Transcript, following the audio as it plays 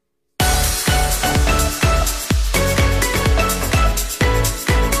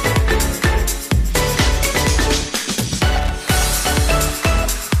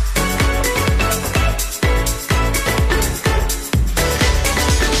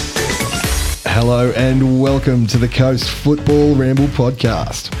Hello and welcome to the Coast Football Ramble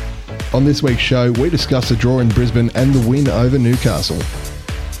podcast. On this week's show, we discuss a draw in Brisbane and the win over Newcastle.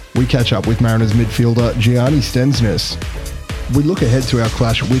 We catch up with Mariners midfielder Gianni Stensness. We look ahead to our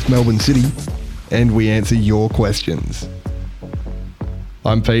clash with Melbourne City, and we answer your questions.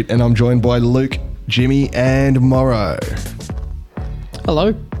 I'm Pete, and I'm joined by Luke, Jimmy, and Morrow.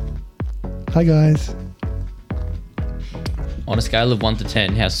 Hello. Hi guys. On a scale of 1 to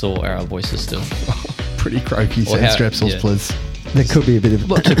 10, how sore are our voices still? Pretty croaky, Or send how- strepsils, yeah. please. There could be a bit of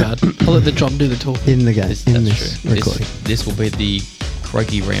Not too bad. I'll let the drum do the talk. in the game, That's in this true. recording. This will be the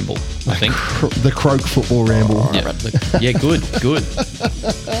croaky ramble, I think. The Croak Football Ramble. Yeah, yeah, good. Very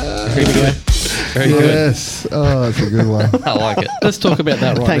good. Very good. Yes. Oh, that's a good one. I like it. Let's talk about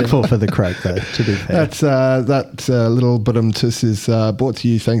that right Thankful for the croak, though, to be fair. That little bottom tuss is brought to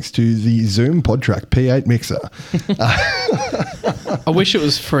you thanks to the Zoom PodTrack P8 mixer. now. I wish it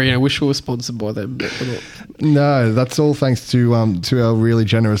was free. I wish we were sponsored by them. But we're not. No, that's all thanks to our really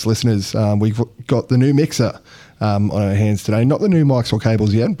generous listeners. We've got the new mixer on our hands today. Not the new mics or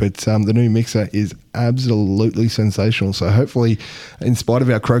cables yet, but the new mixer is absolutely sensational. So hopefully, in spite of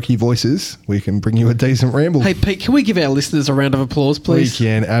our croaky voices, we can bring you a decent ramble. Hey, Pete, can we give our listeners a round of applause, please? We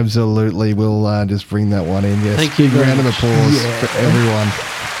can, absolutely. We'll just bring that one in. Yes. Thank you Big very round of much. applause Yeah. for everyone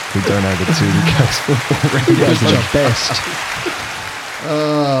who donated to the Coast Football You Ramble. guys are the best.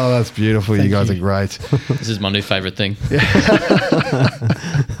 Oh, that's beautiful. You guys are great. This is my new favourite thing.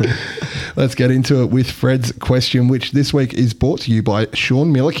 Let's get into it with Fred's question, which this week is brought to you by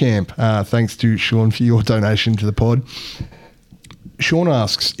Sean Millercamp. Thanks to Sean for your donation to the pod. Sean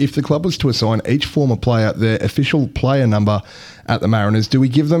asks, if the club was to assign each former player their official player number at the Mariners, do we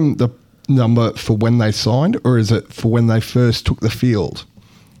give them the number for when they signed, or is it for when they first took the field?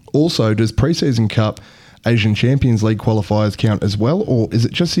 Also, does Pre-Season Cup Asian Champions League qualifiers count as well, or is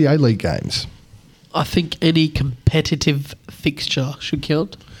it just the A-League games? I think any competitive fixture should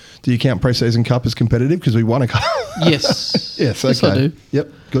count. Do you count Pre-Season Cup as competitive? Because we won a cup. Yes. Yes, okay. Yes, I do. Yep,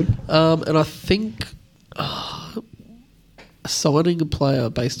 good. And I think assigning a player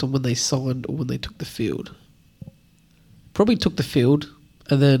based on when they signed or when they took the field. Probably took the field,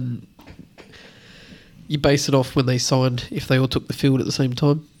 and then you base it off when they signed if they all took the field at the same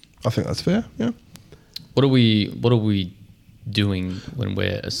time. I think that's fair, yeah. What are we doing when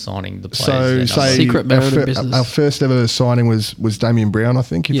we're assigning the So, players? say Secret our, Mariner business. our first ever signing was Damien Brown, I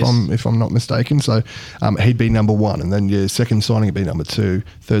think, Yes. if I'm not mistaken. So he'd be number one, and then your second signing would be number two,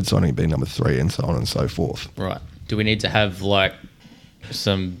 third signing would be number three, and so on and so forth. Right. Do we need to have like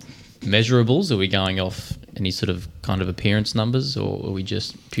some measurables? Are we going off any sort of kind of appearance numbers, or are we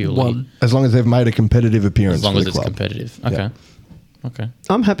just purely One. As long as they've made a competitive appearance, as long for as the it's club. competitive? Yeah. Okay. Okay.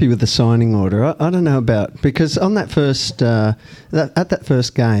 I'm happy with the signing order. I don't know about, because on that first at that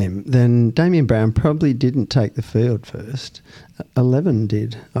first game, then Damien Brown probably didn't take the field first. 11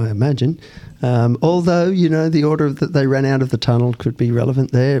 did, I imagine. Although, you know, the order that they ran out of the tunnel could be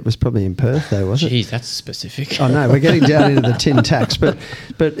relevant there. It was probably in Perth, though, was it? Jeez, that's specific. I know we're getting down into the tin tacks, but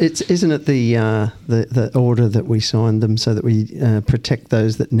isn't it the order that we signed them so that we protect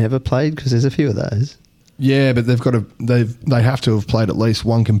those that never played, because there's a few of those. Yeah, but they have to have played at least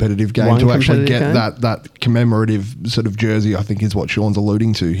one competitive game One to actually competitive get game? that commemorative sort of jersey, I think is what Sean's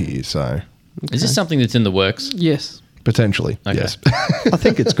alluding to here. So Is this something that's in the works? Yes. potentially, Okay. yes. I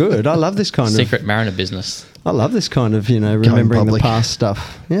think it's good. I love this kind of Secret Mariner business. I love this kind of, remembering the public. past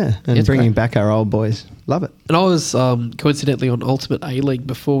stuff. Yeah, and It's bringing great. back our old boys. Love it. And I was coincidentally on Ultimate A-League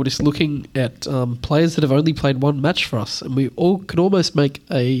before, just looking at players that have only played one match for us, and we all could almost make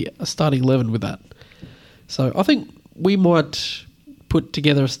a starting 11 with that. So I think we might put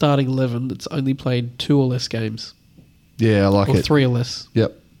together a starting 11 that's only played 2 or less games, Yeah, I like or it. 3 or less.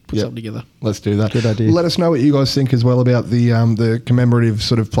 Yep. Put Yep. something together. Let's do that. Good idea. Let us know what you guys think as well about the commemorative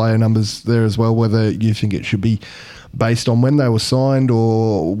sort of player numbers there as well, whether you think it should be based on when they were signed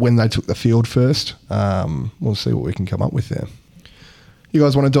or when they took the field first. We'll see what we can come up with there. You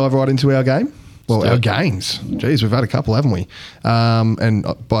guys want to dive right into our game? Well, Let's do our it. games. Jeez, we've had a couple, haven't we? And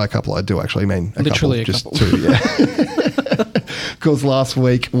by a couple, I do actually mean Literally a just couple. 2, yeah. Because last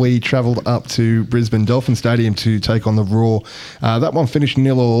week we travelled up to Brisbane Dolphin Stadium to take on the Raw. That one finished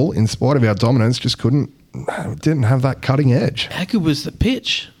 0-0 in spite of our dominance. Just didn't have that cutting edge. How good was the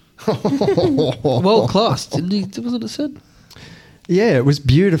pitch? World class, wasn't it said? Yeah, it was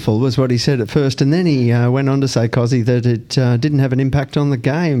beautiful, was what he said at first. And then he went on to say, Cozzy, that it didn't have an impact on the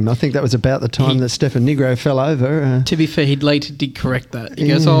game. I think that was about the time that Stefan Negro fell over. To be fair, he later did correct that. He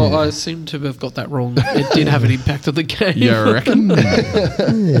goes, I seem to have got that wrong. It did have an impact on the game. Yeah, I reckon.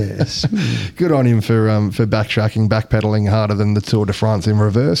 Yes. Good on him for backtracking, backpedaling harder than the Tour de France in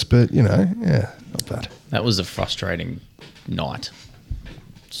reverse. But, not bad. That was a frustrating night.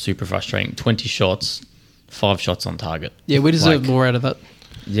 Super frustrating. 20 shots, 5 shots on target. Yeah, we deserve more out of that.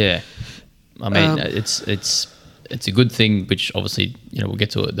 Yeah. I mean, it's a good thing, which obviously, we'll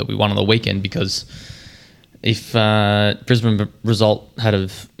get to it, that we won on the weekend, because if Brisbane result had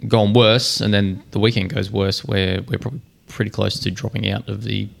have gone worse and then the weekend goes worse, we're probably pretty close to dropping out of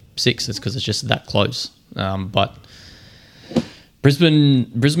the 6. It's because it's just that close. But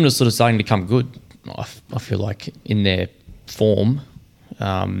Brisbane is sort of starting to come good. I feel like in their form,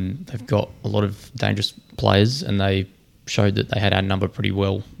 they've got a lot of dangerous players, and they showed that they had our number pretty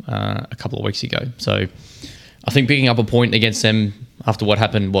well a couple of weeks ago. So I think picking up a point against them after what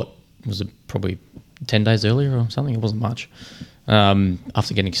happened, probably 10 days earlier or something, it wasn't much.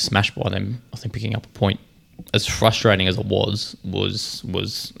 After getting smashed by them, I think picking up a point, as frustrating as it was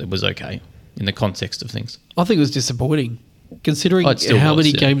okay in the context of things. I think it was disappointing. Considering how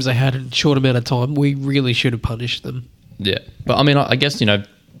many games they had in a short amount of time, we really should have punished them. Yeah. But, I mean, I guess,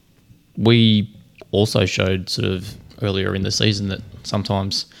 we also showed sort of earlier in the season that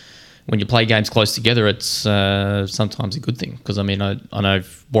sometimes when you play games close together, it's sometimes a good thing. Because, I mean, I know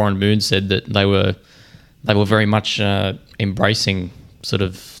Warren Moon said that they were very much embracing sort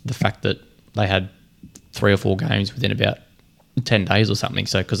of the fact that they had 3 or 4 games within about 10 days or something.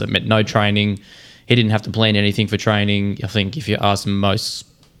 So, because it meant no training. He didn't have to plan anything for training. I think if you ask most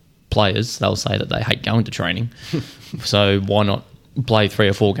players, they'll say that they hate going to training. So why not play 3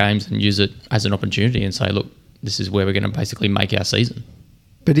 or 4 games and use it as an opportunity and say, look, this is where we're going to basically make our season.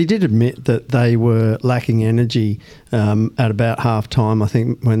 But he did admit that they were lacking energy at about half time, I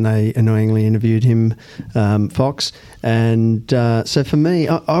think, when they annoyingly interviewed him, Fox. And so for me,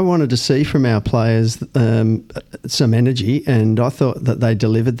 I wanted to see from our players some energy, and I thought that they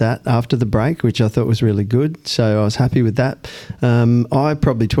delivered that after the break, which I thought was really good. So I was happy with that. I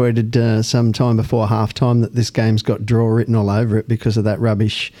probably tweeted sometime before half time that this game's got draw written all over it because of that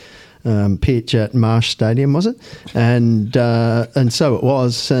rubbish pitch at Marsh Stadium, was it? And so it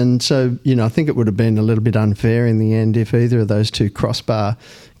was. And so, I think it would have been a little bit unfair in the end if either of those 2 crossbar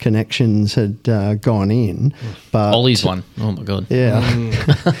connections had gone in. But Ollie's one. Oh, my God. Yeah.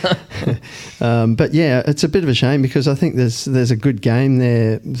 But, yeah, it's a bit of a shame because I think there's a good game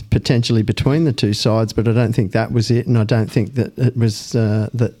there potentially between the 2 sides, but I don't think that was it, and I don't think that it was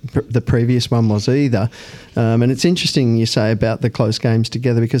that the previous one was either. And it's interesting you say about the close games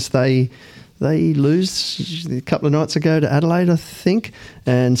together because they lose a couple of nights ago to Adelaide, I think.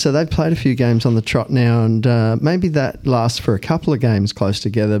 And so they've played a few games on the trot now, and maybe that lasts for a couple of games close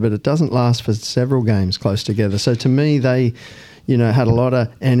together, but it doesn't last for several games close together. So to me, they had a lot of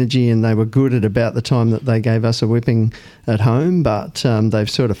energy and they were good at about the time that they gave us a whipping at home, but they've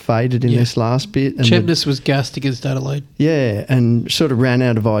sort of faded in this last bit. And Chemness was gassed against Adelaide. Yeah, and sort of ran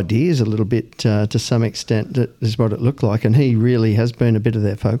out of ideas a little bit to some extent, that is what it looked like, and he really has been a bit of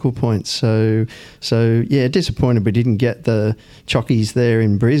their focal point. So yeah, disappointed we didn't get the chockies there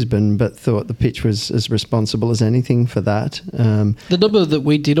in Brisbane, but thought the pitch was as responsible as anything for that. The number that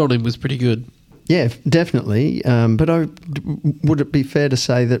we did on him was pretty good. Yeah, definitely. But would it be fair to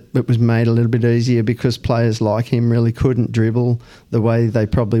say that it was made a little bit easier because players like him really couldn't dribble the way they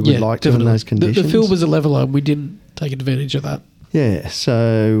probably would like to in those conditions? The field was a leveller and we didn't take advantage of that. Yeah,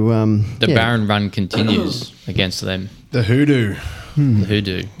 so... the Barron run continues against them. The hoodoo. The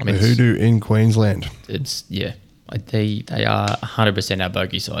hoodoo. I mean, the hoodoo in Queensland. It's, yeah. They are 100% our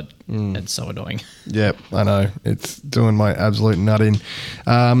bogey side. It's so annoying. Yep, I know. It's doing my absolute nut in.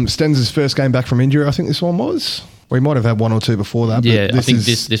 Stens' first game back from injury, I think this one was. We might have had 1 or 2 before that. Yeah, but I think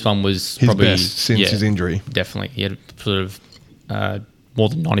this one was his probably best since his injury. Definitely. He had sort of more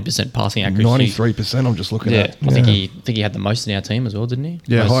than 90% passing accuracy. 93%, I'm just looking at. I think he had the most in our team as well, didn't he?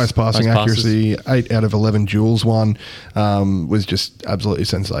 Yeah, highest passing accuracy, passes. 8 out of 11 duels won, was just absolutely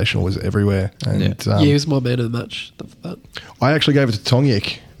sensational, was everywhere. And, he was my man of the match. I actually gave it to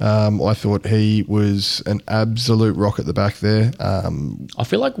Tongyik. I thought he was an absolute rock at the back there. I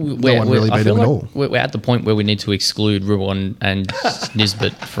feel like no one really beat him at all. We're at the point where we need to exclude Ruan and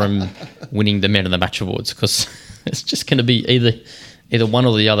Nisbet from winning the man of the match awards because it's just going to be either one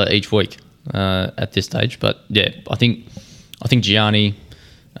or the other each week at this stage. But yeah, I think Gianni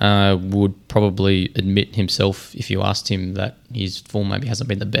would probably admit himself if you asked him that his form maybe hasn't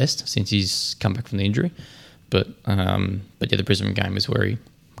been the best since he's come back from the injury. But the Brisbane game was where he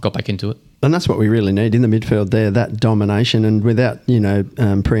got back into it. And that's what we really need in the midfield there, that domination. And without,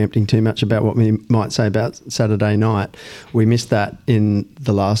 preempting too much about what we might say about Saturday night, we missed that in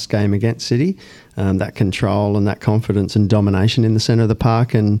the last game against City, that control and that confidence and domination in the centre of the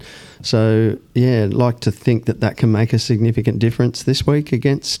park. And so, I'd like to think that can make a significant difference this week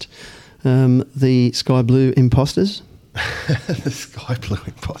against the Sky Blue Imposters. The Sky Blue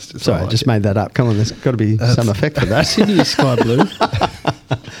Imposters. Sorry, I just made that up. Come on, there's got to be some effect for that. Sydney is sky blue.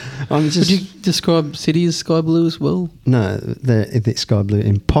 Would you describe City as sky blue as well? No, the Sky Blue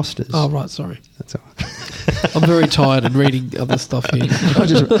Imposters. Oh, right, sorry. That's all right. I'm very tired and reading other stuff here.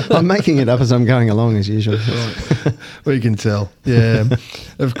 I'm making it up as I'm going along, as usual. We can tell. Yeah.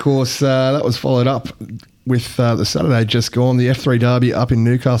 Of course, that was followed up with the Saturday just gone, the F3 Derby up in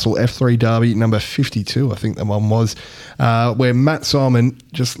Newcastle, F3 Derby number 52, I think the one was, where Matt Simon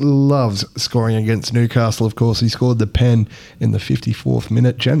just loves scoring against Newcastle. Of course, he scored the pen in the 54th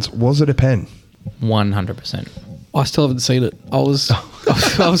minute. Gents, was it a pen? 100%. I still haven't seen it. I was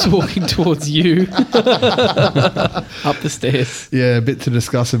walking towards you up the stairs. Yeah, a bit to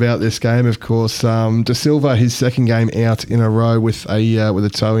discuss about this game, of course. De Silva, his second game out in a row with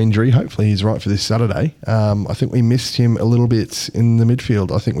a toe injury. Hopefully he's right for this Saturday. I think we missed him a little bit in the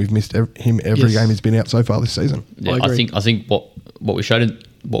midfield. I think we've missed him every game he's been out so far this season. Yeah, I think what we showed in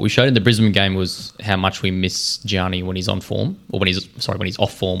the Brisbane game was how much we miss Gianni when he's on form, or when he's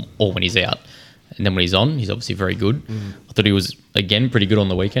off form, or when he's out. And then when he's on, he's obviously very good. I thought he was, again, pretty good on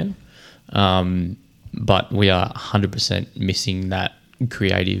the weekend. But we are 100% missing that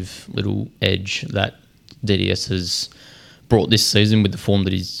creative little edge that DDS has brought this season with the form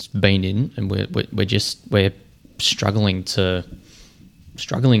that he's been in. And we're struggling to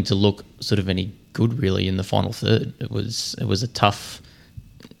look sort of any good, really, in the final third. It was a tough...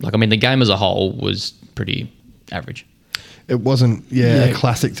 the game as a whole was pretty average. It wasn't, a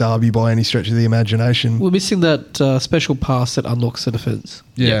classic derby by any stretch of the imagination. We're missing that special pass that unlocks the defence.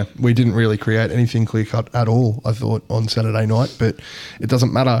 Yeah, we didn't really create anything clear-cut at all, I thought, on Saturday night, but it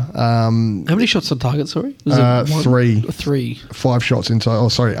doesn't matter. How many shots on target, sorry? Was it 3. 3. 5 shots in total.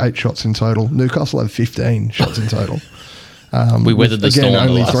 8 shots in total. Newcastle had 15 shots in total. We weathered the storm. Again,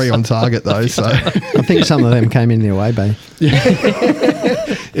 only 3 on target, though. So I think some of them came in the away bay.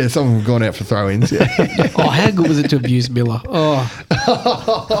 Yeah, some of them have gone out for throw-ins. Yeah. Oh, how good was it to abuse Miller? Oh,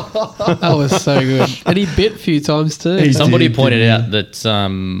 that was so good. And he bit a few times too. Somebody pointed out that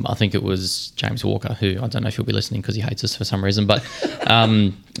I think it was James Walker, who I don't know if he'll be listening because he hates us for some reason, but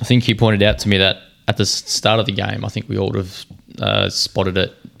I think he pointed out to me that at the start of the game, I think we all would have spotted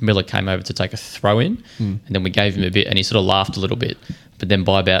it. Miller came over to take a throw in, and then we gave him a bit, and he sort of laughed a little bit. But then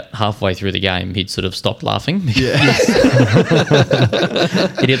by about halfway through the game, he'd sort of stopped laughing. Yeah.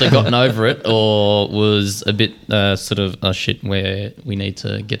 He'd either gotten over it or was a bit shit, where we need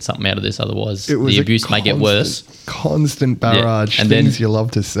to get something out of this, otherwise the abuse may get worse. Constant barrage, and things you love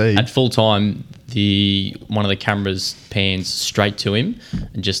to see. At full time, one of the cameras pans straight to him,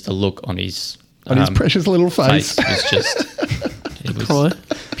 and just the look on his precious little face was just... It was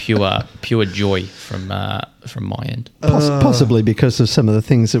pure joy from my end. Possibly because of some of the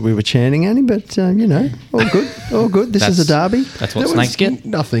things that we were chanting at him, but all good. This is a derby. That's what Snakes get.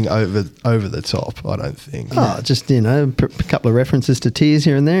 Nothing over the top, I don't think. Just a couple of references to tears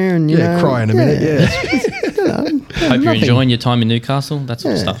here and there, and cry in a minute. Yeah. Hope you're enjoying your time in Newcastle. That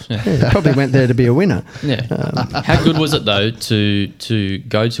sort of stuff. Yeah. Probably went there to be a winner. Yeah. How good was it though to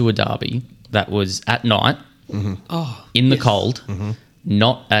go to a derby that was at night? Mm-hmm. In the cold,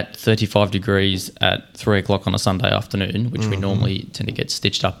 not at 35 degrees at 3 o'clock on a Sunday afternoon, which we normally tend to get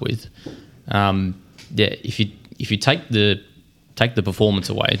stitched up with. If you take the performance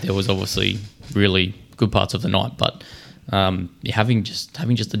away, there was obviously really good parts of the night, but having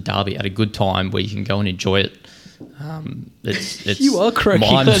just a derby at a good time where you can go and enjoy it. It's you are cracking.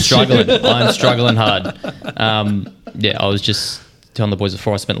 I'm struggling hard. I was just telling the boys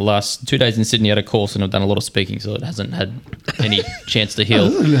before, I spent the last 2 days in Sydney at a course and I've done a lot of speaking, so it hasn't had any chance to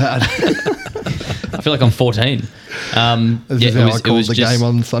heal. I feel like I'm 14. This is how I called the game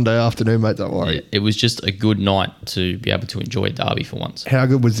on Sunday afternoon, mate, don't worry. Yeah, it was just a good night to be able to enjoy a derby for once. How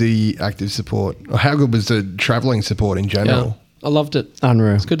good was the active support? Or how good was the travelling support in general? Yeah, I loved it.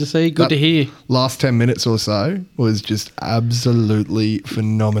 Unreal. It's good to see, good to hear. Last 10 minutes or so was just absolutely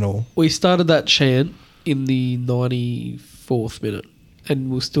phenomenal. We started that chant in the 94th minute,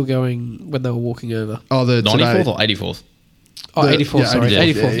 and we're still going when they were walking over. Oh, the 94th or 84th? Oh, 84th, sorry.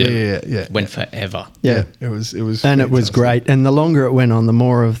 84th. Yeah. Went forever. Yeah. It was and it was great. And the longer it went on, the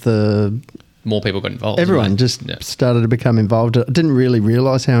more of the more people got involved. Everyone didn't they? just Yeah. started to become involved. I didn't really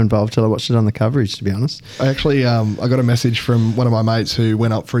realise how involved till I watched it on the coverage, to be honest. I actually, I got a message from one of my mates who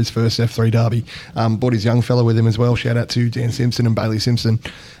went up for his first F3 derby. Brought his young fella with him as well. Shout out to Dan Simpson and Bailey Simpson.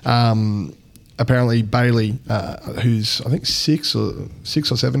 Apparently Bailey, who's I think 6 or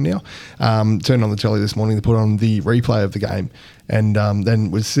 7 now, turned on the telly this morning to put on the replay of the game, and then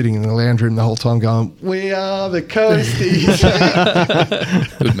was sitting in the lounge room the whole time going, "We are the Coasties."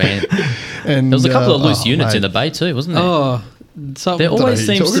 Good man. And There was a couple of loose oh, units mate. in the bay too, wasn't there? Oh, something, There always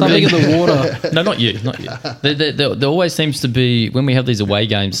know who you're seems talking something something in the water. No, not you. There always seems to be, when we have these away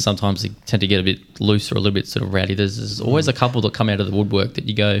games, sometimes they tend to get a bit loose or a little bit sort of rowdy. There's always a couple that come out of the woodwork that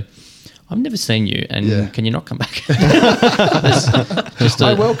you go, I've never seen you, and Yeah. can you not come back? Just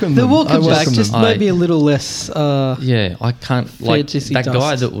I a- welcome They're them. I welcome back, welcome just them. maybe a little less. Yeah, I can't, like, Fantasy that guy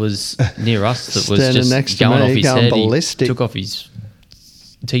dust. that was near us that was Standing just next to going me, off his going head. ballistic. He took off his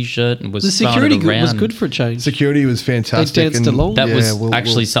T-shirt and was The throwing security it was around. good for a change. Security was fantastic. They danced and along. That yeah, was we'll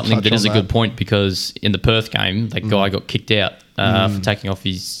actually something touch that is a on good point, because in the Perth game, that guy got kicked out for taking off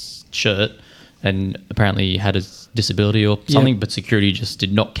his shirt, and apparently he had a disability or something, but security just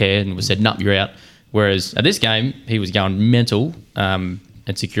did not care and was said, "Nope, you're out." Whereas at this game, he was going mental, and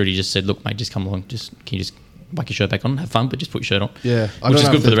security just said, "Look, mate, just come along. Can you just whack your shirt back on, have fun, but just put your shirt on." Yeah, which is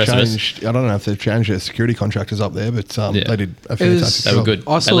good for the rest of us. I don't know if they've changed their security contractors up there, but Yeah. they did a It was- fantastic They were job. good.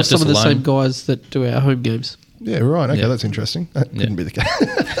 I They saw left some us of the alone. same guys that do our home games. Yeah, right. Okay, Yeah. that's interesting. That Yeah. couldn't be the case.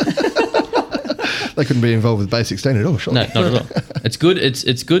 They couldn't be involved with basic standard at all, surely. No, not at all. It's good.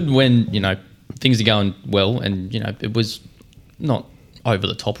 It's good when, you know, things are going well, and, you know, it was not over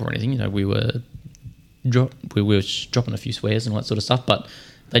the top or anything. You know, we were dropping a few swears and all that sort of stuff, but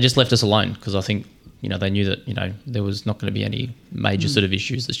they just left us alone, because I think, you know, they knew that, you know, there was not going to be any major sort of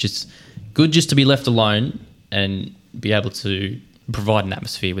issues. It's just good just to be left alone and be able to provide an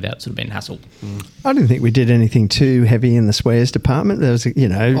atmosphere without sort of being hassled. I didn't think we did anything too heavy in the swears department. There was,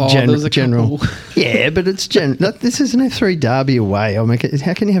 There was a general. couple. Yeah, but it's this is an F3 derby away. I mean,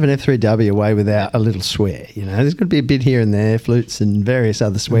 how can you have an F3 derby away without a little swear? You know, there's got to be a bit here and there, flutes and various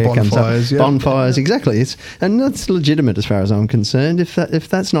other swear comes up. Bonfires, yeah. Bonfires, exactly. And that's legitimate as far as I'm concerned. If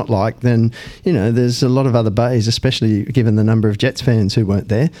that's not like, then, you know, there's a lot of other bays, especially given the number of Jets fans who weren't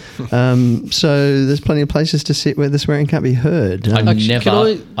there. So there's plenty of places to sit where the swearing can't be heard. I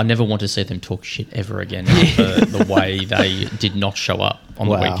never want to see them talk shit ever again after the way they did not show up on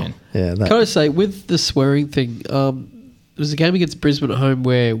the weekend. Yeah, Can I say, with the swearing thing, there was a game against Brisbane at home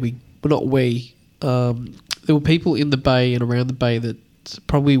where there were people in the bay and around the bay that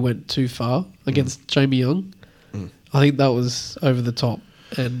probably went too far against Jamie Young. I think that was over the top,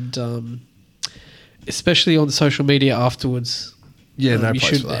 and especially on social media afterwards. Yeah, no you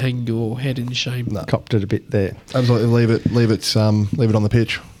place should for that. hang your head in shame. No. copped it a bit there. Absolutely, leave it on the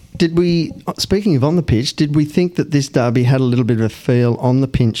pitch. Did we? Speaking of on the pitch, did we think that this derby had a little bit of a feel on the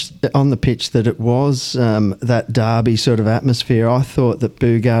pitch that it was that derby sort of atmosphere? I thought that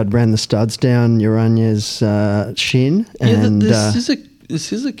Bugard ran the studs down Uranya's shin, and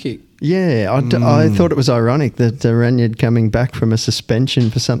This is a kick. yeah, I thought it was ironic that Uranya coming back from a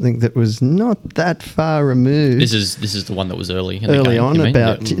suspension for something that was not that far removed. This is the one that was early in the early game, on you mean?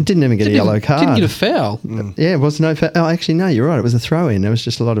 about Yeah. didn't even get a yellow card. Didn't get a foul. Yeah, it was no. Oh, actually, no. You're right. It was a throw in. There was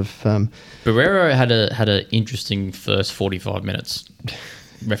just a lot of. Barrero had an interesting first 45 minutes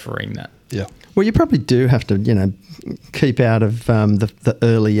refereeing that. Yeah. Well, you probably do have to, keep out of the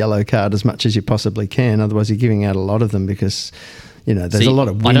early yellow card as much as you possibly can. Otherwise, you're giving out a lot of them because, there's See, a lot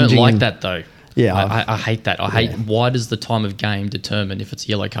of whinging. I don't like that though. Yeah, I hate that. I hate, why does the time of game determine if it's a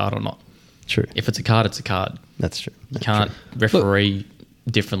yellow card or not? True. If it's a card, it's a card. That's true. You can't referee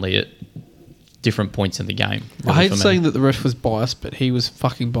differently at different points in the game. I hate saying that the ref was biased, but he was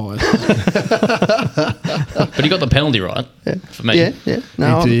fucking biased. But he got the penalty right for me. Yeah.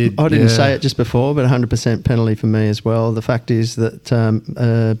 No, He did, I didn't yeah. say it just before, but 100% penalty for me as well. The fact is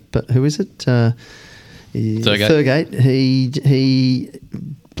that, but who is it? Thurgate. He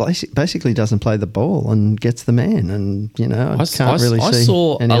basically doesn't play the ball and gets the man, and I can't really see. I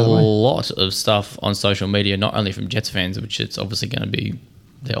saw any a other way. lot of stuff on social media, not only from Jets fans, which it's obviously going to be,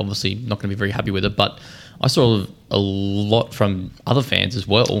 they're obviously not going to be very happy with it, but I saw a lot from other fans as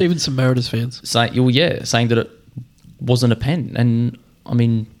well. Even some Mariners fans. saying that it wasn't a pen. And I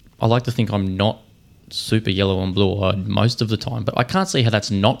mean, I like to think I'm not super yellow and blue-eyed most of the time, but I can't see how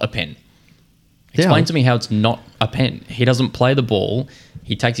that's not a pen. Explain to me how it's not a pen. He doesn't play the ball.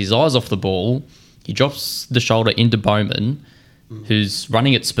 He takes his eyes off the ball. He drops the shoulder into Bowman, who's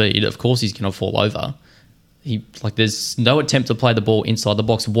running at speed. Of course, he's going to fall over. There's no attempt to play the ball inside the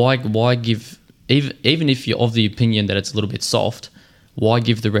box. Why give, even if you're of the opinion that it's a little bit soft, why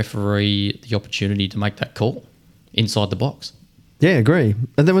give the referee the opportunity to make that call inside the box? Yeah, agree.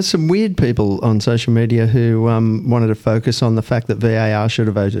 And there were some weird people on social media who wanted to focus on the fact that VAR should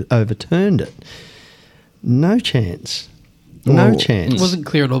have overturned it. No chance. No Well, chance. It wasn't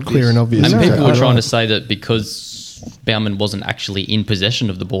clear and obvious. Clear and obvious. And No, people were trying to Right. say that because Bauman wasn't actually in possession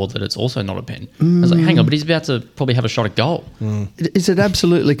of the ball, that it's also not a pen. I was like, hang on, but he's about to probably have a shot at goal. Is it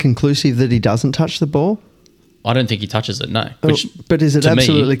absolutely conclusive that he doesn't touch the ball? I don't think he touches it, no. Which, But is it to me-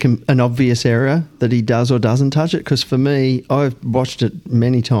 absolutely an obvious error that he does or doesn't touch it? Because for me, I've watched it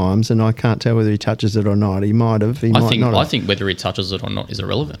many times and I can't tell whether he touches it or not. He might have. He might not have. I think whether he touches it or not is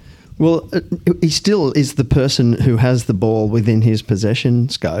irrelevant. Well, he still is the person who has the ball within his possession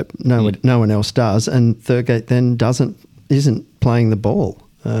scope. No one else does, and Thurgate then isn't playing the ball.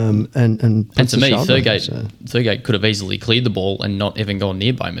 And And puts to the me, shoulder in, Thurgate could have easily cleared the ball and not even gone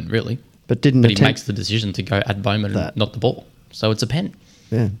near Bowman, really. but didn't But he attempt makes the decision to go at Bowman that. and not the ball. So it's a pen.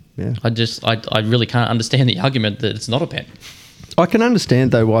 Yeah. I really can't understand the argument that it's not a pen. I can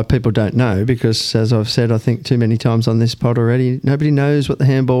understand though why people don't know, because as I've said, I think too many times on this pod already, nobody knows what the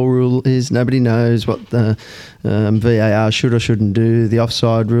handball rule is. Nobody knows what the VAR should or shouldn't do, the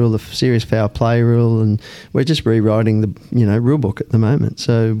offside rule, the serious foul play rule, and we're just rewriting the rule book at the moment.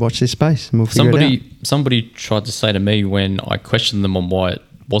 So watch this space and we'll figure it out. Somebody tried to say to me when I questioned them on why it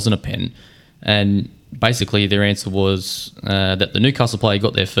wasn't a pen, and basically their answer was that the Newcastle player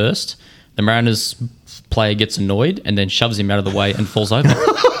got there first, the Mariners player gets annoyed and then shoves him out of the way and falls over.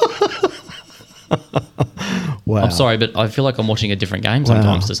 Wow. I'm sorry, but I feel like I'm watching a different game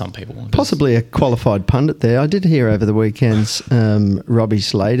sometimes to some people. Possibly a qualified pundit there. I did hear over the weekends Robbie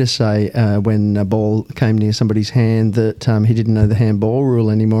Slater say when a ball came near somebody's hand that he didn't know the handball rule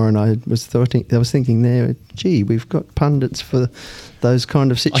anymore, and I was thinking there, gee, we've got pundits for those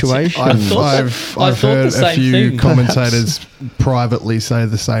kind of situations. I've thought heard the a same few thing. commentators privately say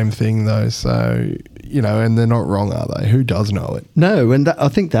the same thing though. So and they're not wrong, are they? Who does know it? No, and I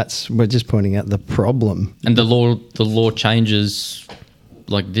think we're just pointing out the problem. And the law changes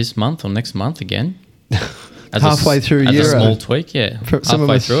like this month or next month again. As Halfway through as Euro. a small tweak, yeah. For some of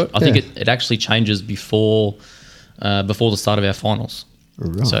Halfway us, through it. I think yeah. it actually changes before the start of our finals.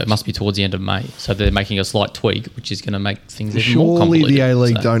 Right. So it must be towards the end of May. So they're making a slight tweak, which is going to make things even more Surely convoluted. the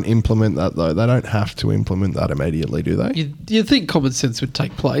A-League So- don't implement that though. They don't have to implement that immediately, do they? You'd think common sense would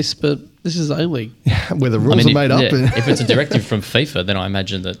take place, but this is A-League. Where the rules are made up. If it's a directive from FIFA, then I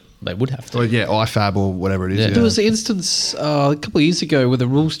imagine that they would have to. Or, IFAB or whatever it is. Yeah. Yeah. There was an instance a couple of years ago where the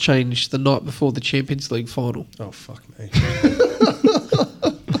rules changed the night before the Champions League final. Oh, fuck me.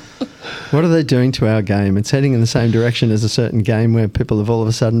 What are they doing to our game? It's heading in the same direction as a certain game where people have all of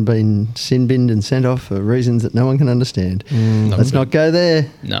a sudden been sin-binned and sent off for reasons that no one can understand. Let's not go there.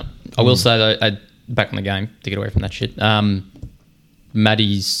 No. I will say, though, back on the game, to get away from that shit,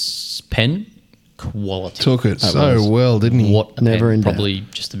 Maddie's pen, quality. Took it That so was well, didn't he? What a Never pen. in doubt. Probably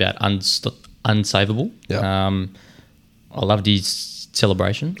just about unsavable. Yeah. I loved his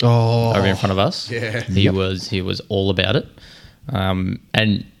celebration Oh, over in front of us. yeah. He was all about it.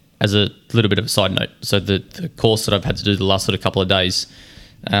 And as a little bit of a side note, so the course that I've had to do the last sort of couple of days,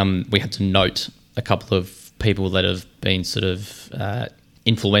 we had to note a couple of people that have been sort of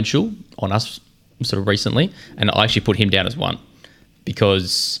influential on us sort of recently, and I actually put him down as one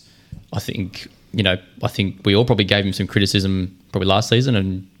because I think we all probably gave him some criticism probably last season,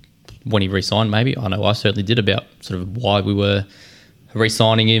 and when he re-signed, maybe I know I certainly did, about sort of why we were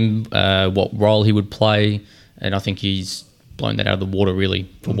re-signing him, what role he would play, and I think he's blown that out of the water really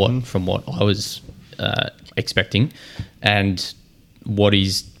from what I was expecting, and what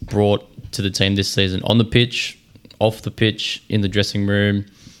he's brought to the team this season on the pitch, off the pitch, in the dressing room.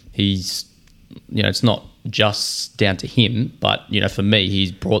 He's, it's not just down to him, but for me,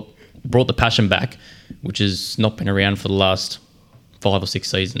 he's brought the passion back, which has not been around for the last 5 or 6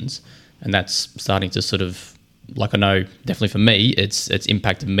 seasons, and that's starting to sort of, like, I know definitely for me, it's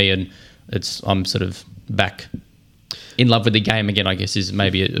impacted me, and I'm sort of back in love with the game again, I guess, is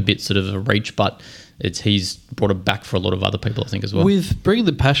maybe a bit sort of a reach, but he's brought it back for a lot of other people, I think, as well. With bringing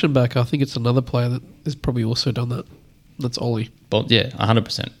the passion back, I think it's another player that has probably also done that. That's Ollie. But yeah,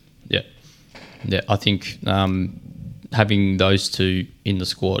 100%. Yeah. I think having those two in the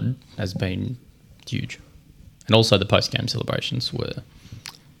squad has been huge. And also the post-game celebrations were...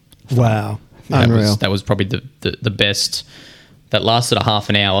 Wow. That Unreal. was probably the best. That lasted a half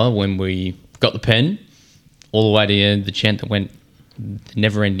an hour when we got the pen, all the way to the end, the chant that went, the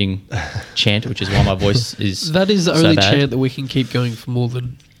never-ending chant, which is why my voice is That is the so only bad. chant that we can keep going for more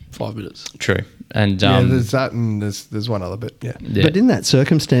than 5 minutes. True. And there's that, and there's one other bit. Yeah. yeah. But in that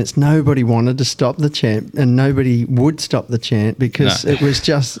circumstance, nobody wanted to stop the chant, and nobody would stop the chant because No. it was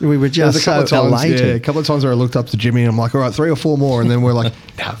just we were There's just so a elated. couple of times where I looked up to Jimmy and I'm like, all right, 3 or 4 more, and then we're like,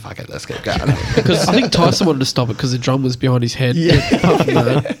 nah, fuck it, let's get going. Because I think Tyson wanted to stop it because the drum was behind his head. Yeah. Apart from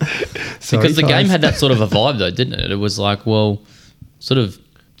that, Sorry, because the game Tyson. had that sort of a vibe, though, didn't it? It was like, well, sort of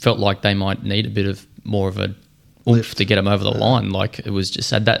felt like they might need a bit of more of a oomph to get them over the line. Like it was just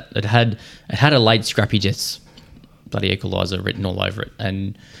had that. It had a late Scrappy Jets bloody equaliser written all over it,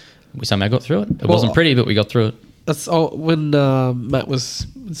 and we somehow got through it. It wasn't pretty, but we got through it. that's when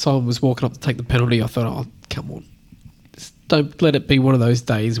Simon was walking up to take the penalty. I thought, oh, come on, just don't let it be one of those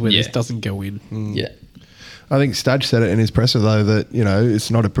days where this Yeah. doesn't go in. Yeah. I think Stadge said it in his presser, though, that,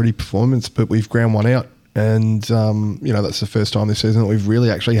 it's not a pretty performance, but we've ground one out. And, that's the first time this season that we've really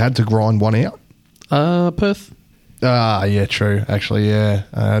actually had to grind one out. Perth. Yeah, true. Actually, yeah,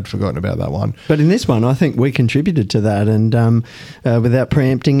 I had forgotten about that one. But in this one, I think we contributed to that, and without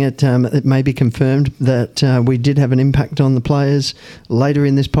preempting it, it may be confirmed that we did have an impact on the players later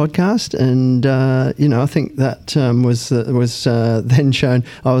in this podcast, and I think that was then shown.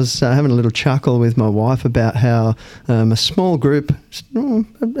 I was having a little chuckle with my wife about how a small group,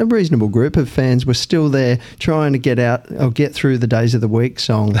 a reasonable group of fans, were still there trying to get out or get through the Days of the Week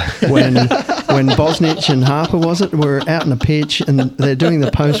song when Bosnich and Harper were out on a pitch and they're doing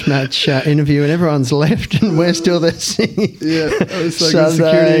the post-match interview and everyone's left and we're still there singing. Yeah, it was like the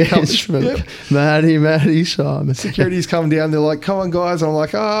security comes from Yep. Matty Simon. Security's come down. They're like, "Come on, guys!" And I'm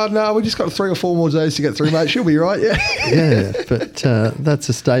like, "Oh no, we just got 3 or 4 more days to get through, mate. She'll be right." Yeah, Yeah, but that's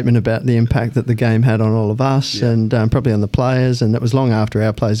a statement about the impact that the game had on all of us and probably on the players. And it was long after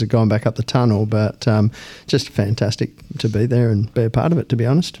our players had gone back up the tunnel, but just fantastic to be there and be a part of it, to be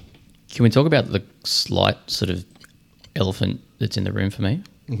honest. Can we talk about the slight sort of elephant that's in the room for me?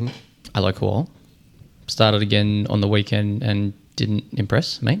 Mm-hmm. Alo Kowal started again on the weekend and didn't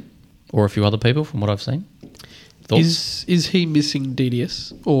impress me or a few other people from what I've seen. Thoughts? Is he missing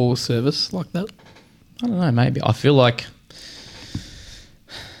DDS or service like that? I don't know, maybe. I feel like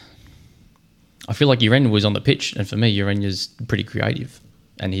Uren was on the pitch, and for me, Uren's pretty creative,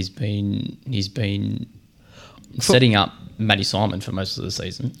 and he's been setting up Matty Simon for most of the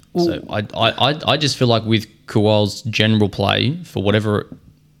season. So I just feel like with Kowal's general play, for whatever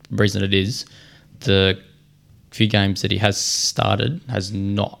reason it is, the few games that he has started has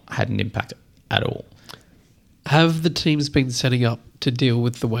not had an impact at all. Have the teams been setting up to deal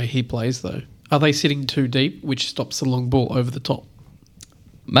with the way he plays, though? Are they sitting too deep, which stops the long ball over the top?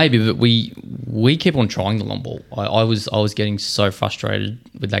 Maybe, but we keep on trying the long ball. I was getting so frustrated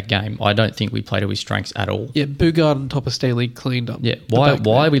with that game. I don't think we played to his strengths at all. Yeah, Bugard and Topper Stanley cleaned up. Yeah, the why back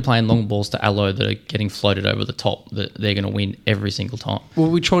are there. we playing long balls to Alo that are getting floated over the top that they're going to win every single time?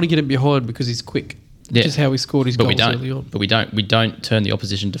 Well, we're trying to get him behind because he's quick. Yeah. Which is how he scored his But goals we don't. early on. But we don't turn the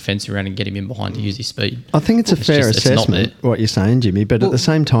opposition defence around and get him in behind to use his speed. I think it's a fair it's not assessment, there. what you're saying, Jimmy, but at the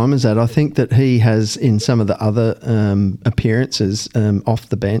same time as that, I think that he has, in some of the other appearances off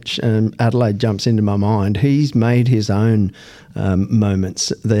the bench, Adelaide jumps into my mind, he's made his own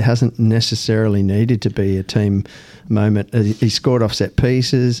moments. There hasn't necessarily needed to be a team moment. He scored off set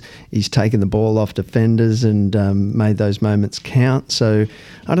pieces, he's taken the ball off defenders and made those moments count. So,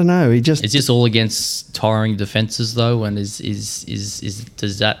 I don't know, he just... Is this all against tiring defences though? And is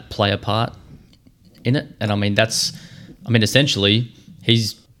does that play a part in it? And I mean essentially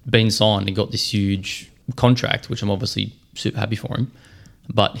he's been signed and got this huge contract, which I'm obviously super happy for him,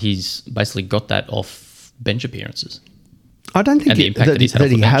 but he's basically got that off bench appearances. I don't think And the impact that he's had that off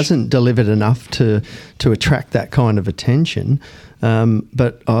the he bench. hasn't delivered enough to attract that kind of attention.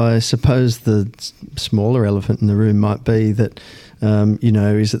 But I suppose the smaller elephant in the room might be that,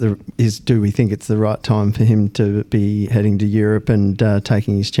 do we think it's the right time for him to be heading to Europe and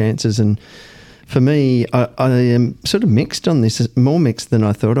taking his chances? And for me, I am sort of mixed on this, more mixed than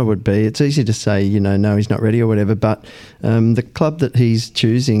I thought I would be. It's easy to say, no, he's not ready or whatever, but the club that he's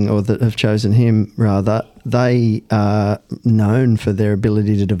choosing, or that have chosen him rather, they are known for their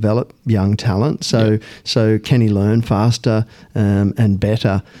ability to develop young talent. So can he learn faster and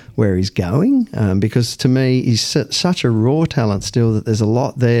better where he's going? Because to me, he's such a raw talent still that there's a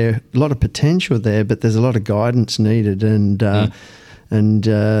lot there, a lot of potential there, but there's a lot of guidance needed. And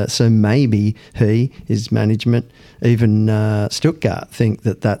so maybe his management, even Stuttgart, think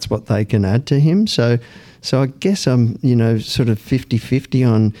that that's what they can add to him. So I guess I'm, sort of 50-50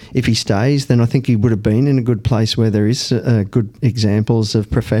 on if he stays, then I think he would have been in a good place where there is good examples of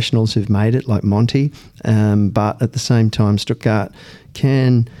professionals who've made it, like Monty. But at the same time, Stuttgart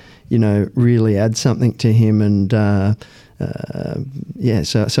can, really add something to him and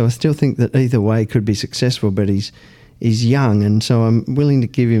So I still think that either way could be successful, but he's young, and so I'm willing to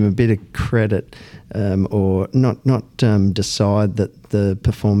give him a bit of credit, or not decide that the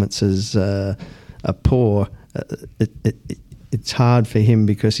performances are poor. It's hard for him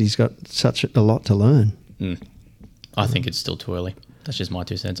because he's got such a lot to learn. I think it's still too early. That's just my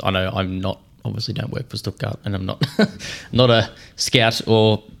 2 cents. I know I'm not, obviously don't work for Stuttgart, and I'm not not a scout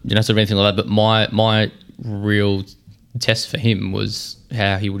or sort of anything like that, but my real test for him was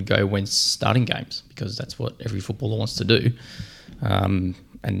how he would go when starting games, because that's what every footballer wants to do. I don't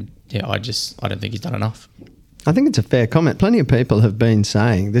think he's done enough. I think it's a fair comment. Plenty of people have been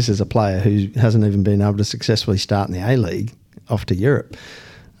saying this is a player who hasn't even been able to successfully start in the A-League off to Europe.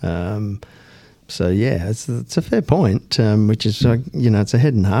 So yeah, it's a fair point, which is it's a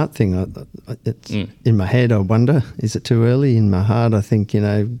head and heart thing. In my head, I wonder, is it too early? In my heart, I think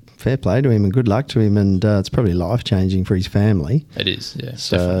fair play to him and good luck to him, and it's probably life changing for his family. It is, yeah.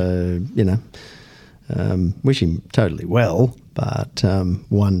 So definitely. Wish him totally well, but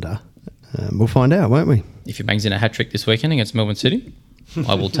wonder. We'll find out, won't we? If he bangs in a hat trick this weekend against Melbourne City,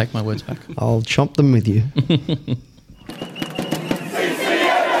 I will take my words back. I'll chomp them with you.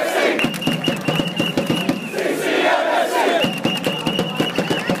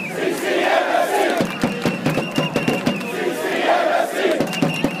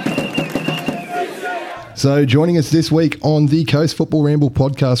 So joining us this week on the Coast Football Ramble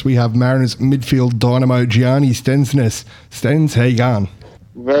podcast, we have Mariners midfield dynamo Gianni Stensness. Stens, how you going?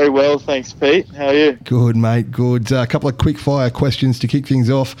 Very well, thanks, Pete. How are you? Good, mate, good. A couple of quick fire questions to kick things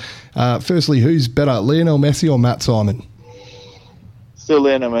off. Firstly, who's better, Lionel Messi or Matt Simon? Still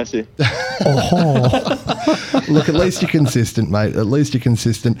Lionel Messi. Look, at least you're consistent, mate. At least you're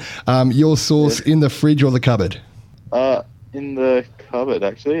consistent. Your sauce in the fridge or the cupboard? In the cupboard,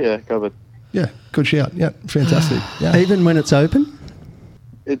 actually. Yeah, cupboard. Yeah, good shout. Yeah, fantastic. Yeah. Even when it's open?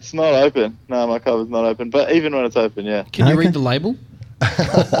 It's not open. No, my cupboard's not open. But even when it's open, yeah. Can you read the label?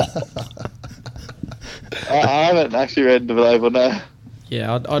 I haven't actually read the label, no.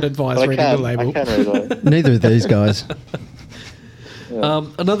 Yeah, I'd advise But reading the label. I can read the label. Neither of these guys. Yeah.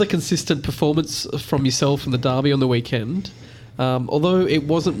 Another consistent performance from yourself in the derby on the weekend. Although it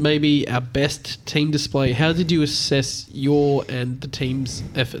wasn't maybe our best team display, how did you assess your and the team's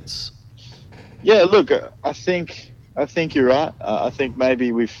efforts? Yeah, look, I think you're right. I think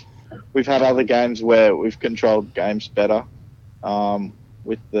maybe we've had other games where we've controlled games better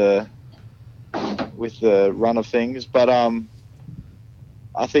with the run of things, but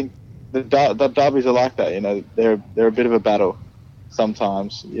I think the derbies are like that. They're a bit of a battle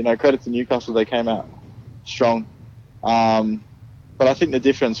sometimes. Credit to Newcastle, they came out strong, but I think the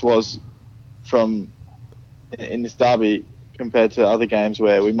difference was in this derby compared to other games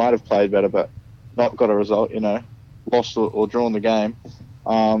where we might have played better, but not got a result, lost or drawn the game.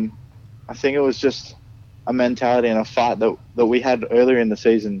 I think it was just a mentality and a fight that we had earlier in the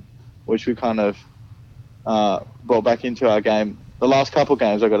season, which we kind of brought back into our game. The last couple of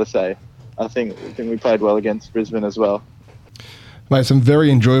games, I've got to say, I think we played well against Brisbane as well. Mate, some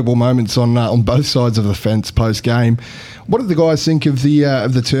very enjoyable moments on both sides of the fence post game. What did the guys think of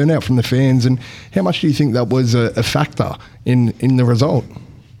the turnout from the fans, and how much do you think that was a factor in the result?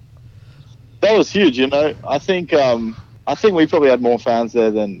 That was huge, I think we probably had more fans there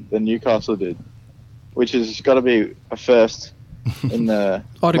than Newcastle did, which has got to be a first in the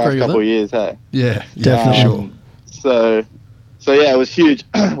I'd last agree with couple that. of years. Hey, Yeah, definitely. Sure. So yeah, it was huge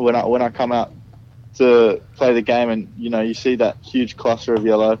when I come out to play the game, and you see that huge cluster of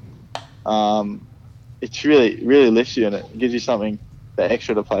yellow. It's really lifts you, and it gives you something that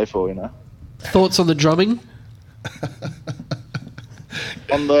extra to play for. Thoughts on the drumming?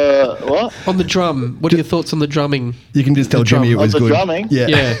 On the what? On the drum. What are your thoughts on the drumming? You can just tell The drum. Jimmy it was the good. drumming? Yeah.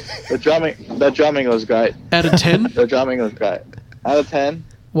 Yeah. The drumming was great. Out of 10? The drumming was great. Out of 10,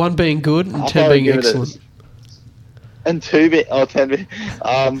 1 being good and I'll 10 probably being give it excellent. and 2 bit 10 bit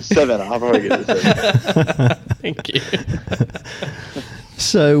 7. I'll probably give it a 7. Thank you.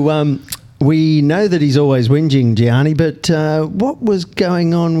 So we know that he's always whinging, Gianni, but what was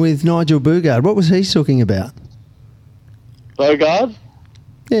going on with Nigel Boogaard? What was he talking about? Bogard?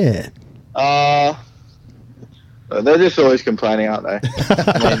 Yeah. They're just always complaining, aren't they?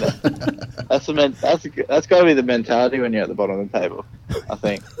 I mean, that's got to be the mentality when you're at the bottom of the table. I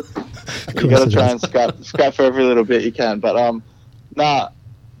think you got to try and scrap for every little bit you can. But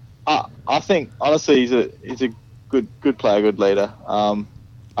I think honestly he's a good player, good leader.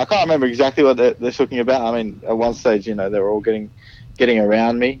 I can't remember exactly what they're talking about. I mean, at one stage, they were all getting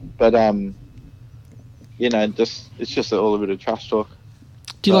around me, but it's just all a bit of trash talk.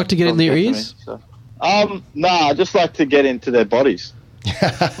 Do you like to get in their ears? No, I just like to get into their bodies.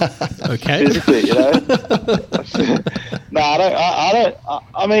 Okay. Physically, you know. No, I don't.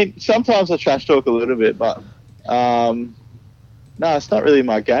 I mean, sometimes I trash talk a little bit, but no, it's not really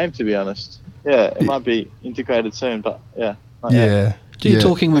my game, to be honest. Yeah, it might be integrated soon, but yeah. Not yet. Yeah. Do you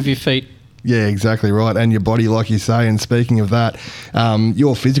talking with your feet? Yeah, exactly right. And your body, like you say. And speaking of that,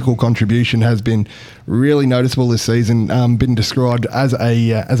 your physical contribution has been really noticeable this season. Been described as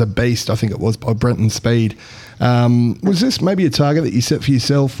a beast, I think it was, by Brenton Speed. Was this maybe a target that you set for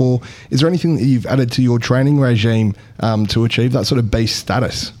yourself, or is there anything that you've added to your training regime to achieve that sort of beast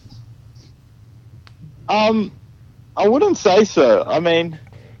status? I wouldn't say so. I mean,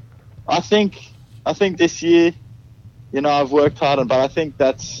 I think this year, you know, I've worked hard, but I think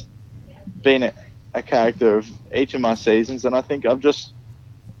that's been a character of each of my seasons, and I think I've just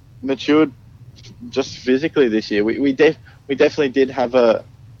matured just physically this year. We definitely did have a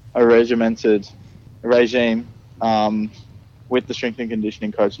regimented regime with the strength and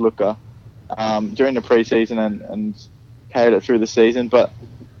conditioning coach Luca during the pre-season and carried it through the season, but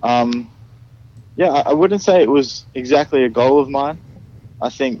yeah, I wouldn't say it was exactly a goal of mine. I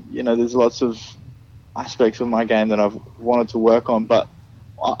think, you know, there's lots of aspects of my game that I've wanted to work on, but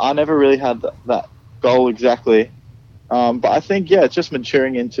I never really had that goal exactly. But I think, yeah, it's just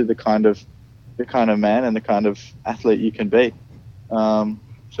maturing into the kind of man and the kind of athlete you can be. So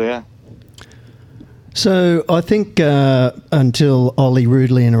yeah. So I think until Ollie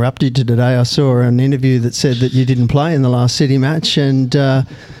rudely interrupted you today, I saw an interview that said that you didn't play in the last City match, and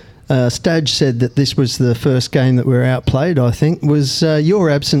Stadge said that this was the first game that we were outplayed, I think. Was your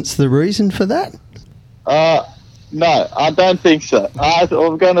absence the reason for that? No, I don't think so.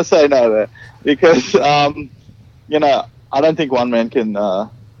 I'm going to say no there because, you know, I don't think one man can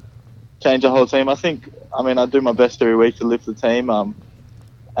change a whole team. I do my best every week to lift the team.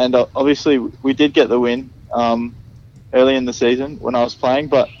 And obviously we did get the win early in the season when I was playing,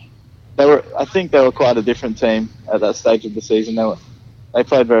 but I think they were quite a different team at that stage of the season. They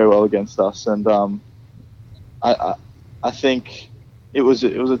played very well against us, and I think it was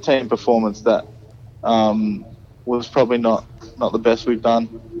a team performance that was probably not the best we've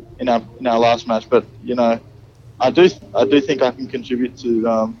done in our last match. But you know, I do think I can contribute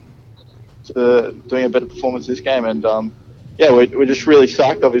to doing a better performance this game, and yeah, we're just really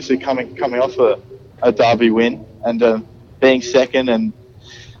psyched. Obviously, coming off a derby win and being second, and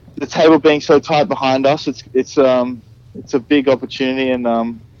the table being so tight behind us, it's a big opportunity, and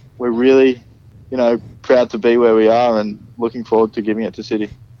we're really, you know, proud to be where we are and looking forward to giving it to City.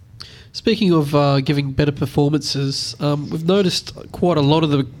 Speaking of giving better performances, we've noticed quite a lot of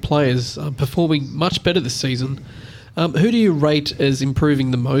the players performing much better this season. Who do you rate as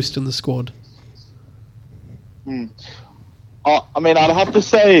improving the most in the squad? I mean, I'd have to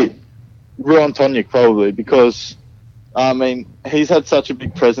say Ruan Tonic probably, because I mean, he's had such a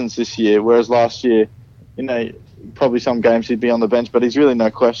big presence this year, whereas last year, you know, probably some games he'd be on the bench, but he's really no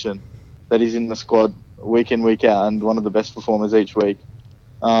question that he's in the squad week in, week out, and one of the best performers each week.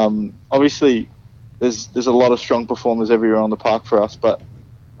 Obviously, there's a lot of strong performers everywhere on the park for us, but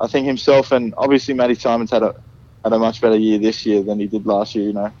I think himself and obviously Matty Simons had a much better year this year than he did last year.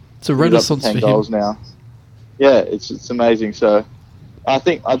 You know, it's a renaissance for 10 him. goals now. Yeah, it's amazing. So I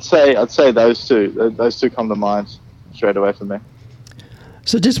think I'd say those two come to mind straight away for me.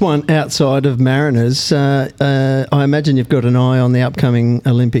 So just one outside of Mariners, I imagine you've got an eye on the upcoming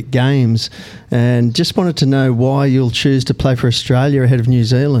Olympic Games, and just wanted to know why you'll choose to play for Australia ahead of New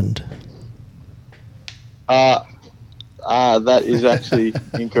Zealand. That is actually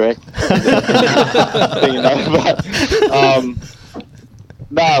incorrect.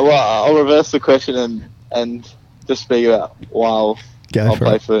 Well, I'll reverse the question and just speak about why I'll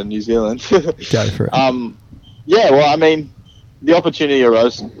play for New Zealand. Go for it. Yeah, well, I mean, the opportunity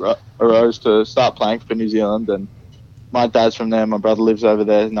arose to start playing for New Zealand, and my dad's from there, my brother lives over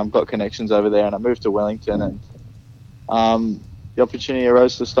there, and I've got connections over there, and I moved to Wellington, and the opportunity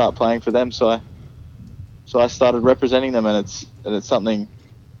arose to start playing for them, so I started representing them, and it's something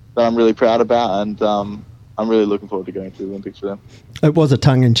that I'm really proud about, and I'm really looking forward to going to the Olympics for them. It was a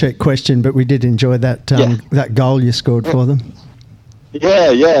tongue-in-cheek question, but we did enjoy that that goal you scored for them.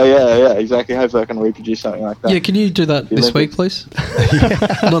 Yeah, exactly. Hopefully I can reproduce something like that. Yeah, can you do that this week, please?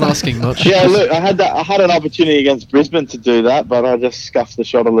 I'm not asking much. Yeah, look, I had an opportunity against Brisbane to do that, but I just scuffed the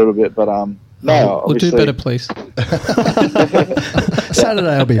shot a little bit. But no, we'll do better, please.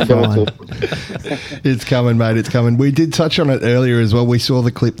 Saturday will be fine. It's coming, mate. It's coming. We did touch on it earlier as well. We saw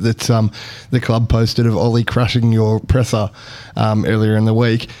the clip that the club posted of Ollie crushing your presser earlier in the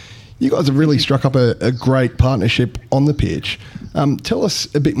week. You guys have really struck up a great partnership on the pitch. Tell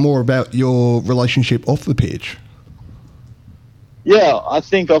us a bit more about your relationship off the pitch. Yeah, I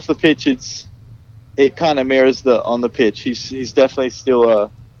think off the pitch it kind of mirrors on the pitch. He's definitely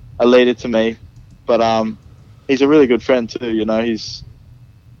still a leader to me, but he's a really good friend too. You know, he's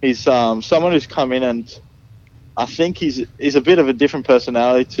someone who's come in, and I think he's a bit of a different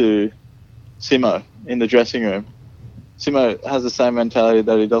personality to Simo in the dressing room. Simo has the same mentality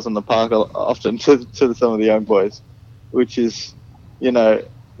that he does in the park often to some of the young boys, which is, you know,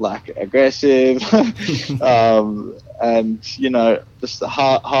 like aggressive, and, you know, just a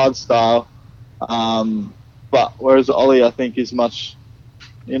hard style. But whereas Ollie, I think, is much,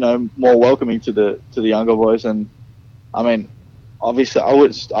 you know, more welcoming to the younger boys. And I mean, obviously,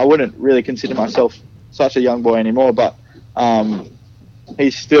 I wouldn't really consider myself such a young boy anymore, but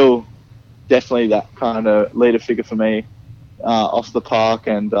he's still definitely that kind of leader figure for me off the park,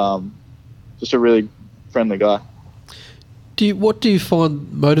 and just a really friendly guy. What do you find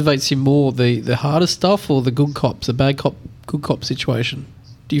motivates you more, the harder stuff or the good cops, the bad cop, good cop situation?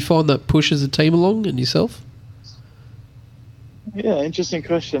 Do you find that pushes the team along and yourself? Yeah, interesting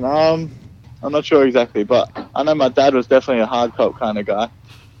question. I'm not sure exactly, but I know my dad was definitely a hard cop kind of guy,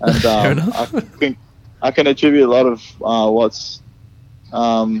 and Fair enough. I can attribute a lot of what's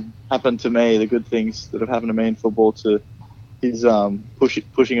happened to me, the good things that have happened to me in football, to his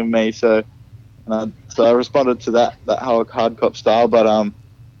pushing of me. So I responded to that whole hard cop style, but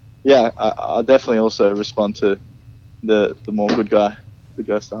yeah, I definitely also respond to the more good guy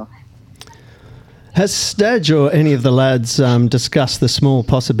style. Has Stadge or any of the lads discussed the small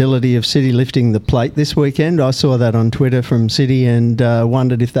possibility of City lifting the plate this weekend? I saw that on Twitter from City and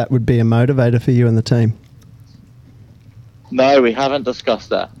wondered if that would be a motivator for you and the team. No, we haven't discussed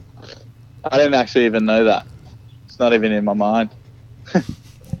that. I didn't actually even know that. It's not even in my mind.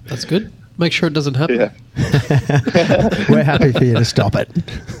 That's good. Make sure it doesn't happen. Yeah. We're happy for you to stop it.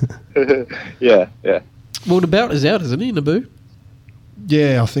 Yeah. Well, Nabout is out, isn't he, Naboo?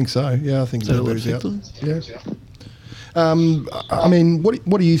 Yeah, I think so. Yeah, I think So Naboo's out. Lexington? Yeah. I mean,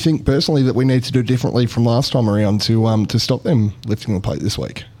 what do you think personally that we need to do differently from last time around to stop them lifting the plate this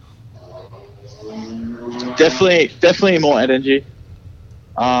week? Definitely more energy.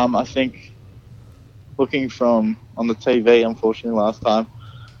 I think looking from on the TV, unfortunately, last time,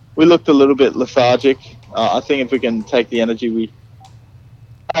 we looked a little bit lethargic. I think if we can take the energy we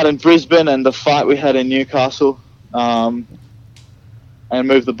had in Brisbane and the fight we had in Newcastle, and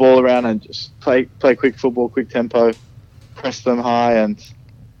move the ball around and just play quick football, quick tempo, press them high, and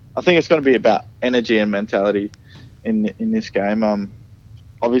I think it's going to be about energy and mentality in this game.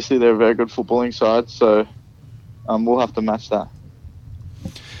 Obviously, they're a very good footballing side, so we'll have to match that.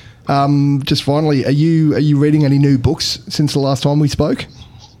 Just finally, are you reading any new books since the last time we spoke?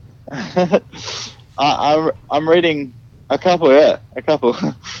 I'm reading a couple. Yeah, a couple.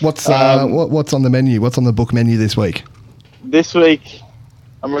 What's on the menu? What's on the book menu this week? This week,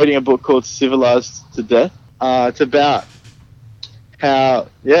 I'm reading a book called Civilized to Death. It's about how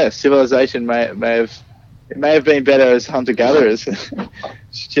civilization may have been better as hunter-gatherers,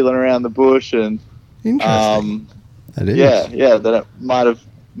 just chilling around the bush, and Interesting. That is. that it might have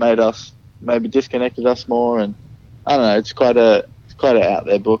made us, maybe disconnected us more, and I don't know. It's quite a out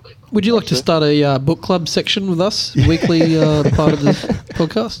there book. Would you like to start a book club section with us weekly, part of the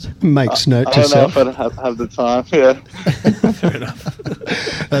podcast? Makes note I to don't know self. if I'd have the time. Yeah. Fair enough.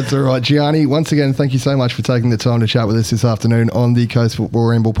 That's all right. Gianni, once again, thank you so much for taking the time to chat with us this afternoon on the Coast Football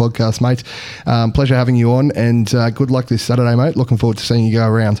Ramble podcast, mate. Pleasure having you on, and good luck this Saturday, mate. Looking forward to seeing you go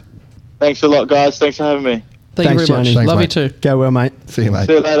around. Thanks a lot, guys. Thanks for having me. Thank Thanks, you very much. Johnny. Thanks, Love mate. you too. Go well, mate. See you, mate.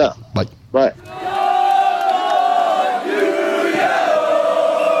 See you later. Bye. Bye.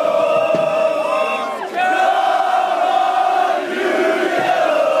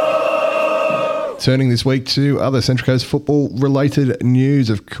 Turning this week to other Central Coast football-related news.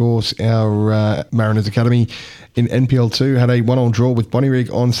 Of course, our Mariners Academy in NPL2 had a 1-1 draw with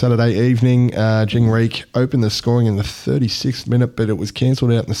Bonnyrigg on Saturday evening. Jingreek opened the scoring in the 36th minute, but it was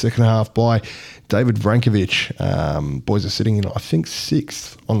cancelled out in the second half by David Vrankovic. Boys are sitting in, I think,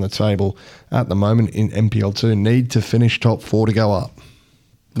 6th on the table at the moment in NPL2. Need to finish top 4 to go up.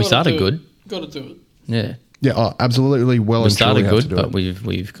 We started good. Got to do it. Yeah. Yeah, absolutely. Well, We and truly started have to good, do but it.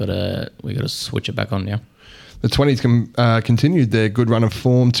 we've got to switch it back on now. The 20s continued their good run of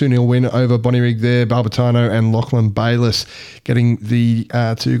form. 2-0 win over Bonnyrigg there. Barbatano and Lachlan Bayliss getting the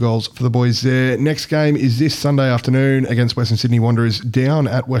 2 goals for the boys there. Next game is this Sunday afternoon against Western Sydney Wanderers down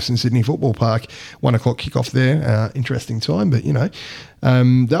at Western Sydney Football Park. 1 o'clock kickoff there. Interesting time, but you know.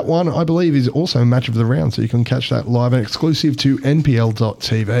 That one, I believe, is also a match of the round, so you can catch that live and exclusive to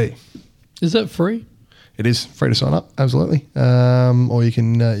NPL.tv. Is that free? It is free to sign up, absolutely. Or you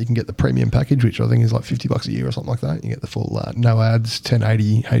can get the premium package, which I think is like $50 a year or something like that. You get the full no ads,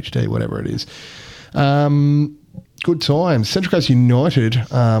 1080 HD, whatever it is. Good times. Central Coast United,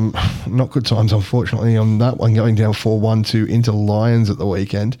 not good times, unfortunately, on that one, going down 4-1 to Inter Lions at the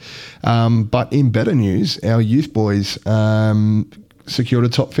weekend. But in better news, our youth boys secured a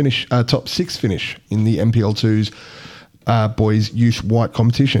top 6 finish in the MPL2's boys youth white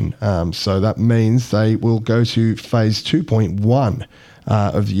competition. So that means they will go to phase 2.1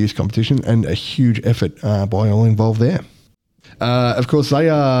 of the youth competition, and a huge effort by all involved there. Of course, they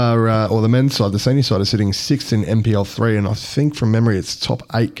are, or the men's side, the senior side, are sitting 6th in MPL3, and I think from memory it's top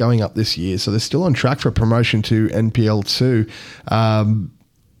 8 going up this year. So they're still on track for promotion to NPL2.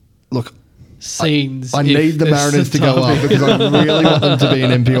 Look, Scenes. I need the Mariners to go up because I really want them to be in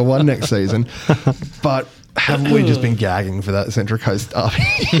NPL1 next season. But haven't we just been gagging for that Central Coast derby?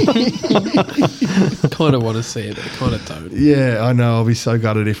 Kind of want to see it, but kind of don't. Yeah, I know. I'll be so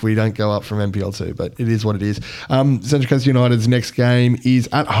gutted if we don't go up from MPL2, but it is what it is. Central Coast United's next game is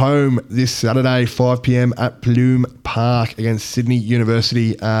at home this Saturday, 5 p.m. at Plume Park against Sydney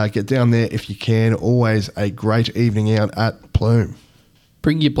University. Get down there if you can. Always a great evening out at Plume.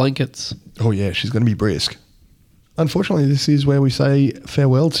 Bring your blankets. Oh, yeah, she's going to be brisk. Unfortunately, this is where we say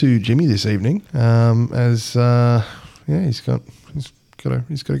farewell to Jimmy this evening, he's got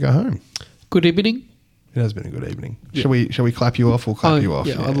to go home. Good evening. It has been a good evening. Yeah. Shall we clap you off or clap you off?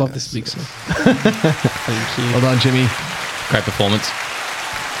 Yeah, I love this mixer. Thank you. Well done, Jimmy. Great performance.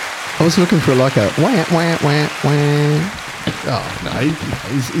 I was looking for like a wah, wah, wah, wah. Oh, no,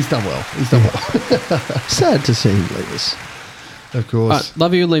 he's done well. He's done well. Sad to see him leave us. Of course. All right,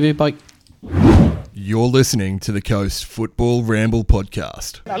 love you and leave you. Bye. You're listening to the Coast Football Ramble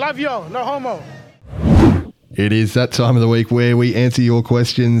podcast. I love you, no homo. It is that time of the week where we answer your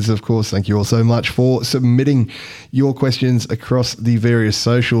questions. Of course, thank you all so much for submitting your questions across the various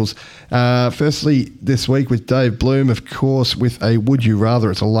socials. Firstly, this week with Dave Bloom, of course, with a Would You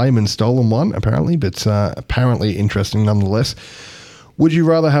Rather. It's a layman stolen one, apparently, but apparently interesting nonetheless. Would you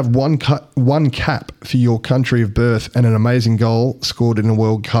rather have one cap for your country of birth and an amazing goal scored in a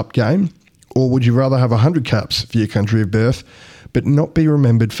World Cup game? Or would you rather have 100 caps for your country of birth but not be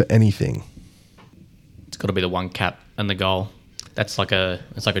remembered for anything? It's got to be the one cap and the goal. It's like a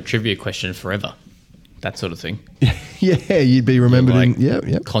trivia question forever. That sort of thing. Yeah, you'd be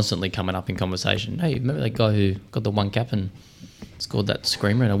remembered. Constantly coming up in conversation. Hey, remember that guy who got the one cap and scored that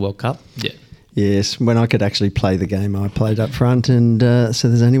screamer in a World Cup? Yeah. Yes, when I could actually play the game, I played up front, and so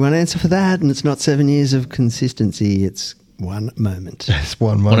there's only one answer for that, and it's not 7 years of consistency, it's one moment. It's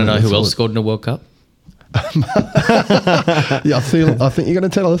one moment. Want to know who else scored in a World Cup? Yeah, I think you're going to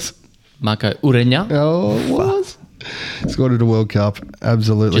tell us. Marco Ureña. Oh, it was. Scored at a World Cup,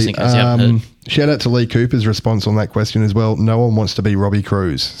 absolutely. Just in case you haven't heard. Shout out to Lee Cooper's response on that question as well. No one wants to be Robbie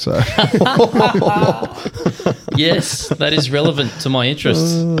Cruz. So Yes, that is relevant to my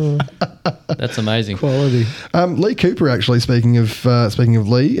interests. That's amazing. quality. Lee Cooper, actually, speaking of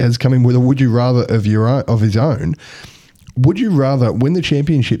Lee, has come in with a Would You Rather of his own. Would you rather win the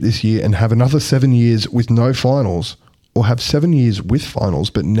championship this year and have another 7 years with no finals, or have 7 years with finals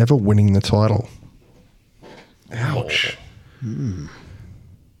but never winning the title? Ouch.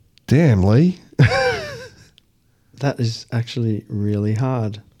 Damn, Lee. That is actually really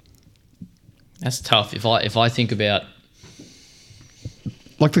hard. That's tough. If I think about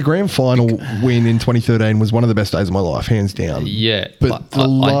Like the grand final win in 2013 was one of the best days of my life, hands down. Yeah, But the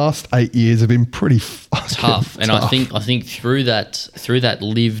last 8 years have been pretty fucking tough. And I think through that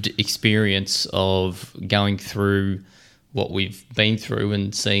lived experience of going through what we've been through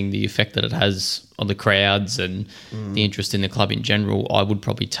and seeing the effect that it has on the crowds and the interest in the club in general, I would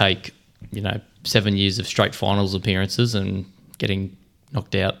probably take 7 years of straight finals appearances and getting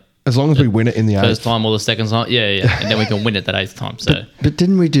knocked out. As long as we win it in the First eighth. time or the second time, yeah, and then we can win it that eighth time. So But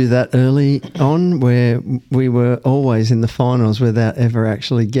didn't we do that early on where we were always in the finals without ever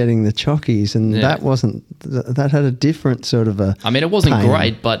actually getting the chockies? And Yeah. that had a different sort of a I mean, it wasn't pain.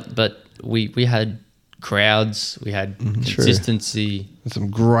 great, but we had crowds, we had consistency.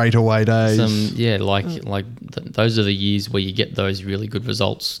 Some great away days. Those are the years where you get those really good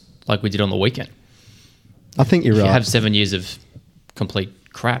results, like we did on the weekend. I think you're If right. you have 7 years of complete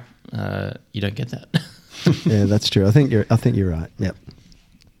crap, you don't get that. Yeah, that's true. I think you're right. Yep.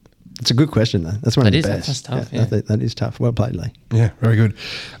 It's a good question though. That's one of That the is- best. that's tough, Yeah, yeah. That is tough. Well played, Lee. Yeah, very good.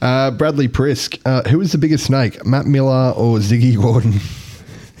 Bradley Prisk. Who is the biggest snake, Matt Miller or Ziggy Gordon?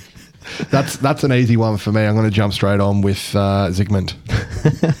 That's an easy one for me. I'm going to jump straight on with Zygmunt.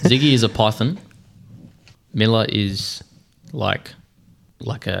 Ziggy is a python. Miller is like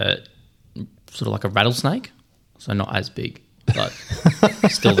a sort of like a rattlesnake, so not as big, but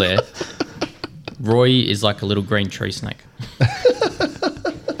still there. Roy is like a little green tree snake.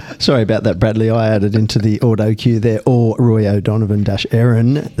 Sorry about that, Bradley. I added into the auto cue there, or Roy O'Donovan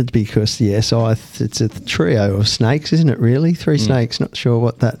Aaron, because yes, it's a trio of snakes, isn't it? Really, three snakes. Not sure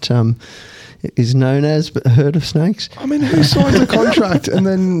what that is known as, but heard of snakes. I mean, who signs a contract and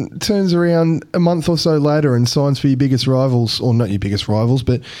then turns around a month or so later and signs for your biggest rivals, or not your biggest rivals,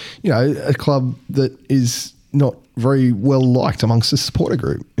 but a club that is not very well liked amongst the supporter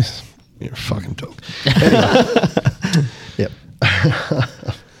group? You're a fucking dog. Anyway. Yep.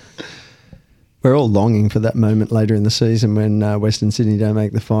 We're all longing for that moment later in the season when Western Sydney don't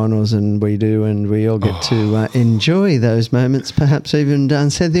make the finals and we do, and we all get to enjoy those moments. Perhaps even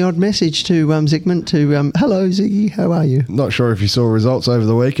said the odd message to Zygmunt to, hello, Ziggy, how are you? Not sure if you saw results over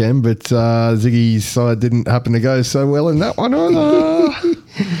the weekend, but Ziggy's side didn't happen to go so well in that one either.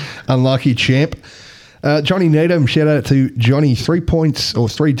 Unlucky champ. Johnny Needham, shout out to Johnny. 3 points, or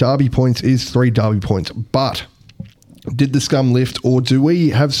 3 derby points is 3 derby points. But did the scum lift, or do we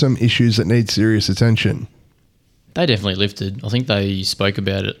have some issues that need serious attention? They definitely lifted. I think they spoke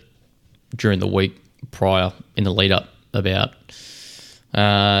about it during the week prior in the lead up about,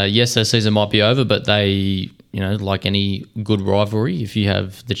 yes, their season might be over, but they, like any good rivalry, if you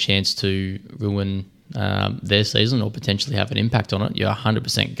have the chance to ruin their season or potentially have an impact on it, you're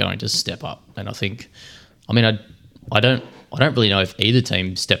 100% going to step up. And I think, I don't really know if either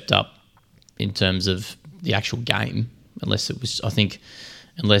team stepped up in terms of the actual game, unless it was, I think,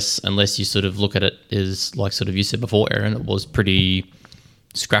 unless you sort of look at it as, like sort of you said before, Aaron, it was pretty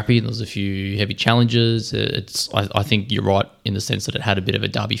scrappy. There was a few heavy challenges. I think you're right in the sense that it had a bit of a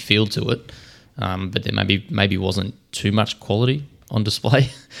derby feel to it, but there maybe wasn't too much quality on display.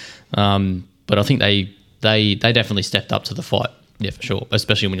 But I think they definitely stepped up to the fight, yeah, for sure.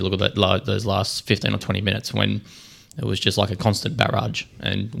 Especially when you look at those last 15 or 20 minutes when it was just like a constant barrage,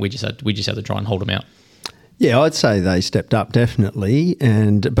 and we just had to try and hold them out. Yeah, I'd say they stepped up definitely,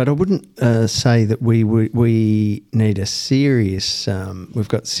 but I wouldn't say that we need a serious. We've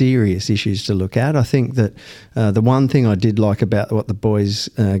got serious issues to look at. I think that the one thing I did like about what the boys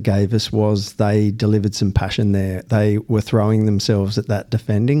gave us was they delivered some passion there. They were throwing themselves at that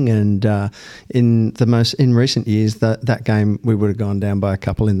defending, and in recent years that game we would have gone down by a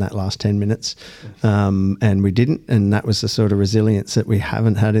couple in that last 10 minutes, and we didn't, and that was the sort of resilience that we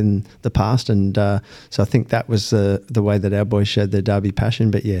haven't had in the past, and so I think that was the way that our boys showed their derby passion.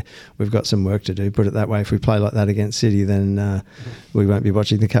 But yeah, we've got some work to do, put it that way. If we play like that against City, then we won't be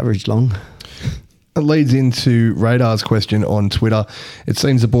watching the coverage long. It leads into Radar's question on Twitter. It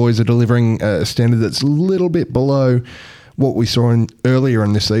seems the boys are delivering a standard that's a little bit below what we saw earlier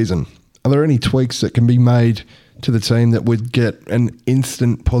in this season. Are there any tweaks that can be made to the team that would get an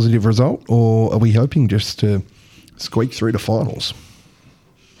instant positive result, or are we hoping just to squeak through to finals?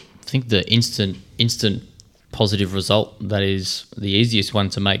 I think the instant positive result that is the easiest one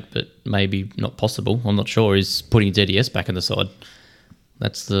to make, but maybe not possible, I'm not sure, is putting DDS back in the side.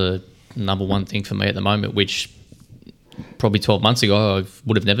 That's the number one thing for me at the moment, which probably 12 months ago I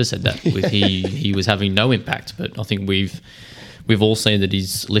would have never said that. He was having no impact, but I think we've all seen that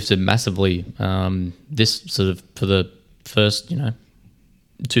he's lifted massively this sort of for the first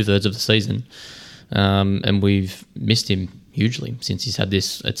 2/3 of the season, and we've missed him hugely since he's had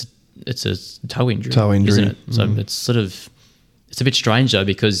this. It's a toe injury, isn't it? So it's a bit strange though,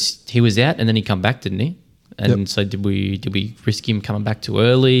 because he was out and then he come back, didn't he? And so did we risk him coming back too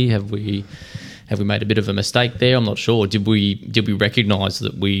early? Have we made a bit of a mistake there? I'm not sure. Did we recognise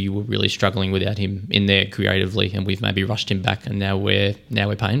that we were really struggling without him in there creatively, and we've maybe rushed him back, and now we're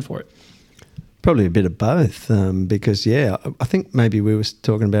paying for it? Probably a bit of both, because I think maybe we were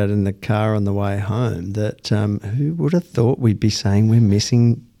talking about it in the car on the way home that who would have thought we'd be saying we're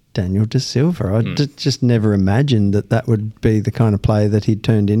missing Daniel De Silva. I just never imagined that would be the kind of player that he'd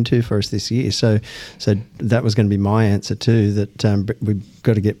turned into for us this year. So that was going to be my answer too, that we've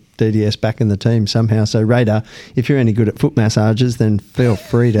got to get DDS back in the team somehow. So Radar, if you're any good at foot massages, then feel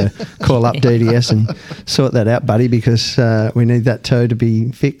free to call up DDS and sort that out, buddy, because we need that toe to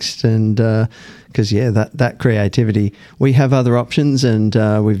be fixed. And because that creativity, we have other options, and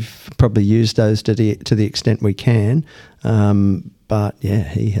we've probably used those to the extent we can. But yeah,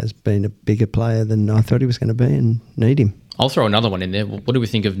 he has been a bigger player than I thought he was going to be, and need him. I'll throw another one in there. What do we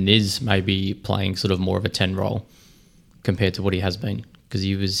think of Niz maybe playing sort of more of a 10 role compared to what he has been? Because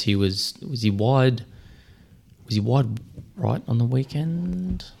was he wide right on the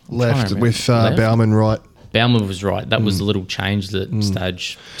weekend? Left with Bauman right. Bauman was right. That was the little change that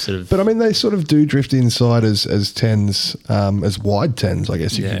Stage sort of. But I mean, they sort of do drift inside as tens, as wide tens, I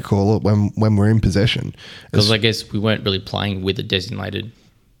guess you could call it, when we're in possession. Because I guess we weren't really playing with a designated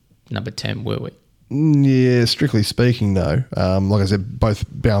number 10, were we? Yeah, strictly speaking, no. Like I said, both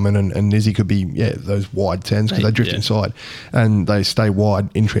Bauman and Nizzy could be those wide tens because they drift inside and they stay wide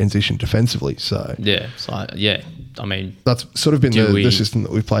in transition defensively. So I mean, that's sort of been the system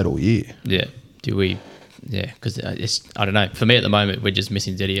that we've played all year. Yeah. Do we? Yeah, because I don't know. For me at the moment, we're just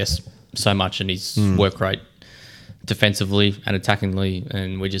missing DDS so much and his work rate defensively and attackingly,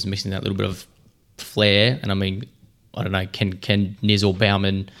 and we're just missing that little bit of flair. And I mean, I don't know, can Niz or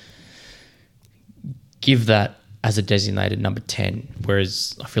Bauman give that as a designated number 10,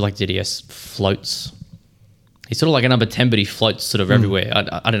 whereas I feel like DDS floats. He's sort of like a number 10, but he floats sort of everywhere.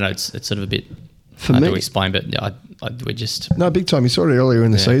 I don't know. It's sort of a bit hard to explain, but we're just... No, big time. You saw it earlier in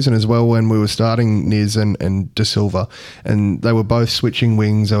the season as well when we were starting Niz and De Silva, and they were both switching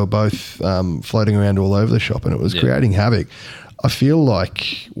wings. They were both floating around all over the shop, and it was creating havoc. I feel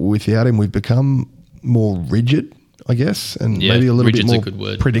like without him, we've become more rigid, I guess, and maybe a little bit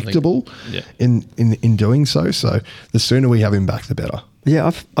more predictable in doing so. So the sooner we have him back, the better.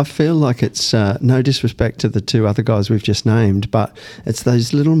 Yeah, I feel like it's no disrespect to the two other guys we've just named, but it's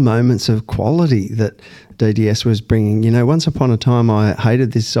those little moments of quality that DDS was bringing. You know, once upon a time I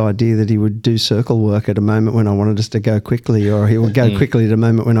hated this idea that he would do circle work at a moment when I wanted us to go quickly, or he would go quickly at a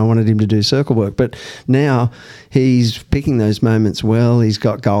moment when I wanted him to do circle work. But now he's picking those moments well. He's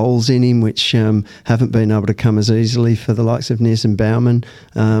got goals in him which haven't been able to come as easily for the likes of Niz and Bauman.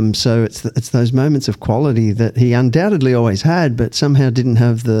 So it's those moments of quality that he undoubtedly always had, but somehow didn't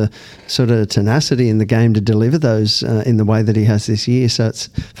have the sort of tenacity in the game to deliver those in the way that he has this year. So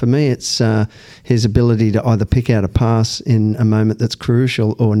for me, it's his ability to either pick out a pass in a moment that's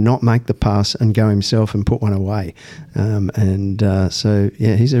crucial or not make the pass and go himself and put one away. So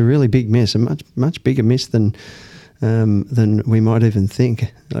he's a really big miss, a much bigger miss than we might even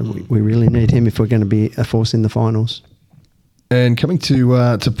think. We really need him if we're going to be a force in the finals. And coming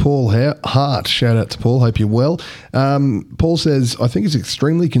to Paul Hart, shout out to Paul, hope you're well. Paul says, I think it's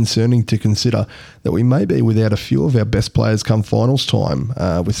extremely concerning to consider that we may be without a few of our best players come finals time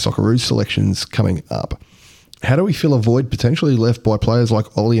with Socceroos selections coming up. How do we fill a void potentially left by players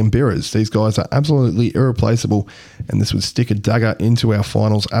like Ollie and Birras? These guys are absolutely irreplaceable, and this would stick a dagger into our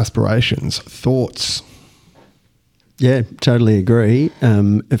finals aspirations. Thoughts? Yeah, totally agree.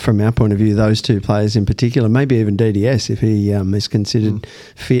 From our point of view, those two players in particular, maybe even DDS if he is considered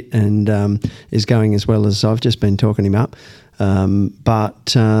fit and is going as well as I've just been talking him up.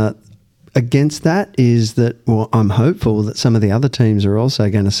 But against that is that, well, I'm hopeful that some of the other teams are also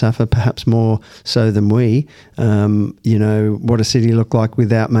going to suffer, perhaps more so than we. You know, what does City look like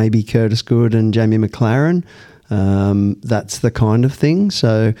without maybe Curtis Good and Jamie McLaren? That's the kind of thing.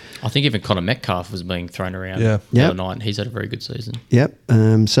 So I think even Connor Metcalf was being thrown around the other night, and he's had a very good season. Yep.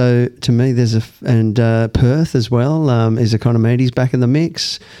 So to me, there's Perth as well. Is Economides back in the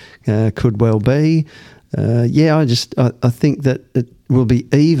mix? Could well be. I think that it will be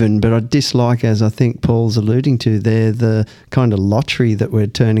even, but I dislike, as I think Paul's alluding to there, the kind of lottery that we're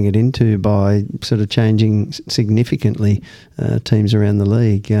turning it into by sort of changing significantly teams around the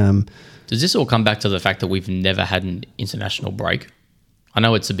league. Does this all come back to the fact that we've never had an international break? I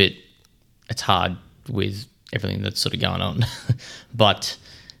know it's hard with everything that's sort of going on, but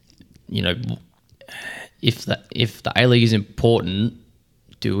you know, if the A-League is important,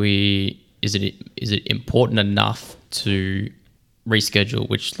 is it important enough to reschedule?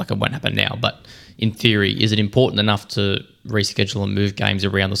 Which it won't happen now, but in theory, is it important enough to reschedule and move games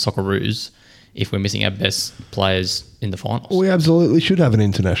around the Socceroos if we're missing our best players in the finals? We absolutely should have an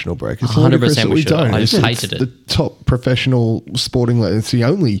international break. It's 100% we should. Don't. I just hated it. The top professional sporting league. It's the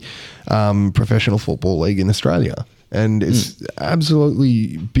only professional football league in Australia. And it's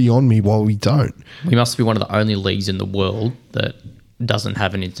absolutely beyond me why we don't. We must be one of the only leagues in the world that doesn't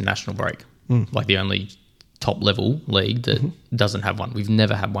have an international break. Like the only top level league that doesn't have one. We've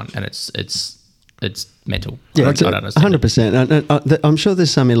never had one, and it's mental. Yeah, I don't understand 100%. I'm sure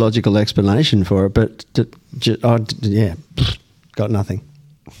there's some illogical explanation for it, but got nothing.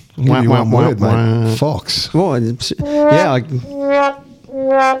 I'll give you one word, mate. Fox. Well, 100%.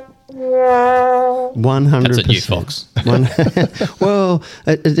 That's a new Fox. Well,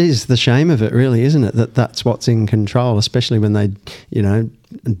 it is the shame of it, really, isn't it? That's what's in control, especially when they,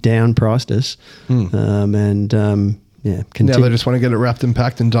 down-priced us. Now they just want to get it wrapped and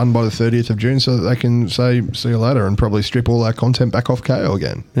packed and done by the 30th of June so that they can say, see you later, and probably strip all our content back off KO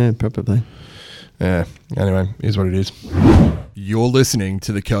again. Yeah, probably. Yeah. Anyway, here's what it is. You're listening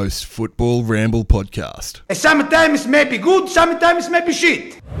to the Coast Football Ramble Podcast. Sometimes may be good, sometimes may be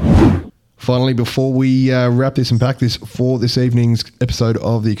shit. Finally, before we wrap this and pack this for this evening's episode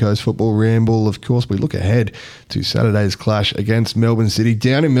of the Coast Football Ramble, of course, we look ahead to Saturday's clash against Melbourne City.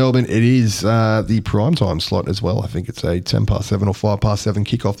 Down in Melbourne, it is the primetime slot as well. I think it's a 7 or 7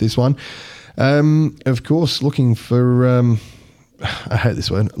 kickoff, this one. Of course, looking for... I hate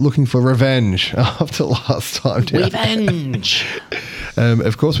this word. Looking for revenge after last time. Revenge!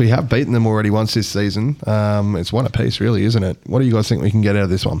 Of course, we have beaten them already once this season. It's one apiece, really, isn't it? What do you guys think we can get out of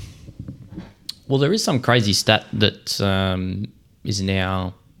this one? Well, there is some crazy stat that is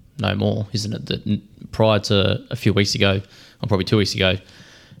now no more, isn't it? That prior to a few weeks ago, or probably 2 weeks ago,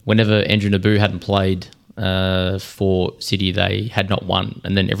 whenever Andrew Naboo hadn't played for City, they had not won.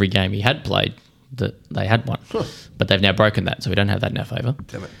 And then every game he had played, that they had won. But they've now broken that, so we don't have that in our favour.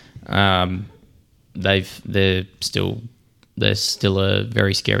 Damn it. They're still a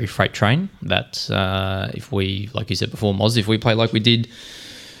very scary freight train that if we, like you said before, Moz, if we play like we did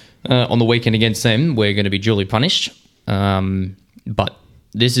on the weekend against them, we're going to be duly punished. But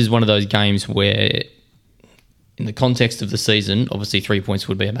this is one of those games where, in the context of the season, obviously 3 points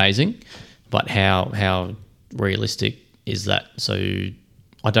would be amazing, but how realistic is that? So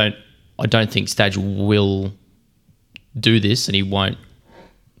I don't think Stadge will do this, and he won't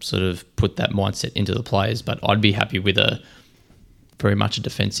sort of put that mindset into the players. But I'd be happy with very much a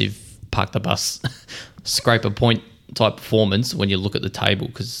defensive, park the bus, scrape a point type performance when you look at the table.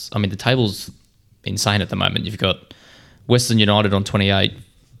 Because, I mean, the table's insane at the moment. You've got Western United on 28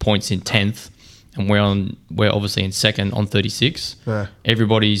 points in 10th, and we're obviously in second on 36. Yeah.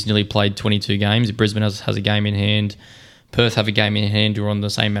 Everybody's nearly played 22 games. Brisbane has a game in hand. Perth have a game in hand who are on the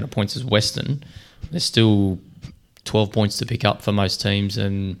same amount of points as Western. There's still 12 points to pick up for most teams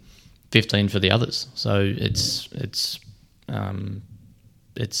and 15 for the others. So it's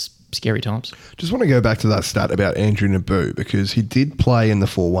scary times. Just want to go back to that stat about Andrew Naboo, because he did play in the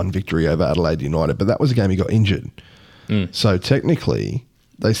 4-1 victory over Adelaide United, but that was a game he got injured. So technically,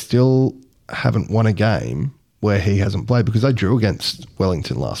 they still haven't won a game where he hasn't played, because they drew against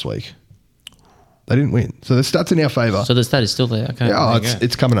Wellington last week. They didn't win. So the stats in our favour. So the stat is still there. Okay. Yeah,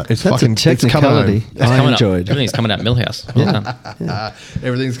 it's coming up. It's That's fucking a technicality it's coming I enjoyed. Everything's coming out Millhouse. Well done.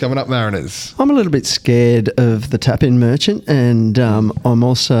 Everything's coming up, Mariners. I'm a little bit scared of the tap-in merchant, and I'm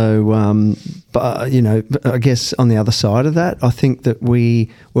also, I guess on the other side of that, I think that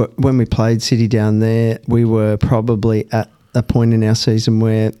when we played City down there, we were probably at a point in our season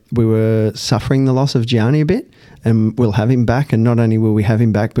where we were suffering the loss of Gianni a bit, and we'll have him back. And not only will we have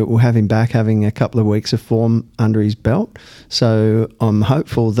him back, but we'll have him back having a couple of weeks of form under his belt. So I'm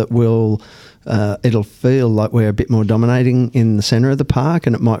hopeful that it'll feel like we're a bit more dominating in the centre of the park,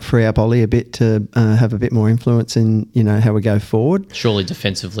 and it might free up Ollie a bit to have a bit more influence in, how we go forward. Surely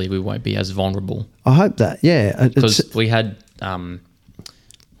defensively we won't be as vulnerable. I hope that, yeah. Because we had,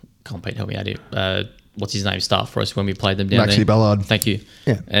 Pete, help me out here. What's his name, start for us when we played them down there? Maxi Ballard. Thank you.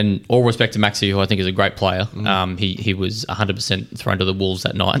 Yeah. And all respect to Maxi, who I think is a great player. He was 100% thrown to the wolves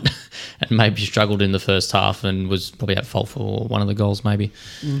that night and maybe struggled in the first half and was probably at fault for one of the goals maybe.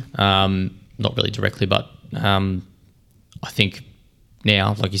 Not really directly, but I think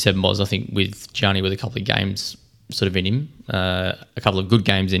now, like you said, Moz, I think with Gianni with a couple of games sort of in him, a couple of good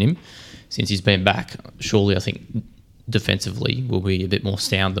games in him since he's been back, surely I think defensively will be a bit more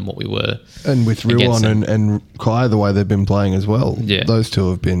sound than what we were. And with Ruan and Kai, the way they've been playing as well, those two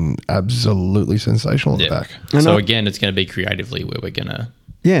have been absolutely sensational at the back. And so again, it's going to be creatively where we're going to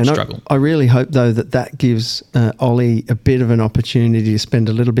struggle. I really hope, though, that gives Ollie a bit of an opportunity to spend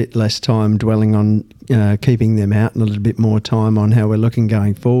a little bit less time dwelling on keeping them out and a little bit more time on how we're looking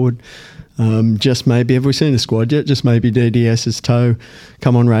going forward. Just maybe, have we seen a squad yet? Just maybe DDS's toe.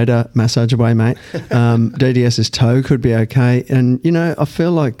 Come on, Raider, massage away, mate. DDS's toe could be okay. And, I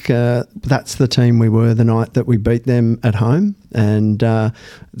feel like that's the team we were the night that we beat them at home. And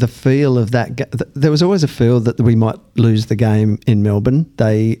the feel of that, there was always a feel that we might lose the game in Melbourne.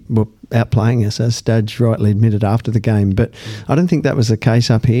 They were outplaying us, as Stadge rightly admitted after the game. But I don't think that was the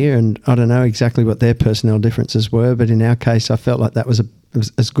case up here. And I don't know exactly what their personnel differences were. But in our case, I felt like that was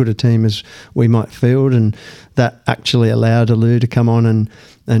as good a team as we might field, and that actually allowed Alou to come on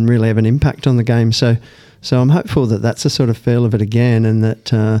and really have an impact on the game. So I'm hopeful that that's the sort of feel of it again, and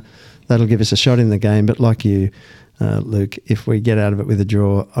that that'll give us a shot in the game. But like you, Luke, if we get out of it with a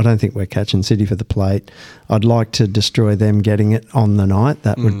draw, I don't think we're catching City for the plate. I'd like to destroy them getting it on the night.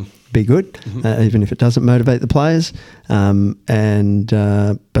 That would be good, even if it doesn't motivate the players. But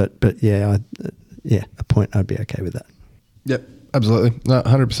a point, I'd be okay with that. Yep. Absolutely. No,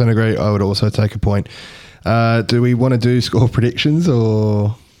 100% agree. I would also take a point. Do we want to do score predictions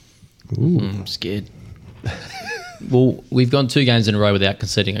or... I'm scared. Well, we've gone 2 games in a row without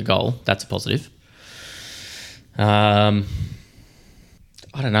conceding a goal. That's a positive. I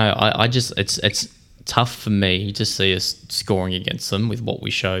don't know. I just it's tough for me to see us scoring against them with what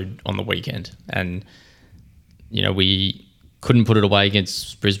we showed on the weekend. And, you know, we couldn't put it away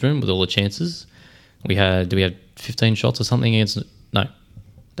against Brisbane with all the chances. We had 15 shots or something against... No,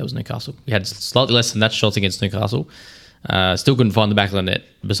 that was Newcastle. We had slightly less than that shots against Newcastle. Still couldn't find the back of the net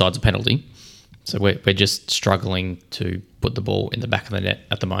besides a penalty. So we're just struggling to put the ball in the back of the net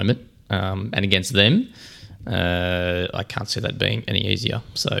at the moment. And against them, I can't see that being any easier.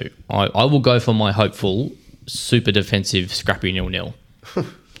 So I will go for my hopeful, super defensive, scrappy 0-0.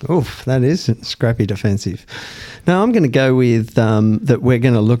 Oof, that is scrappy defensive. Now, I'm going to go with that we're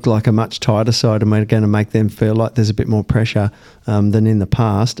going to look like a much tighter side and we're going to make them feel like there's a bit more pressure than in the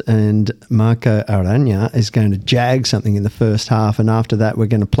past. And Marco Arana is going to jag something in the first half. And after that, we're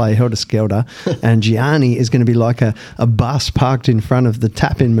going to play helter-skelter. And Gianni is going to be like a bus parked in front of the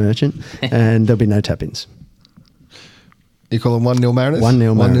tap-in merchant. And there'll be no tap-ins. You call them 1-0 Mariners?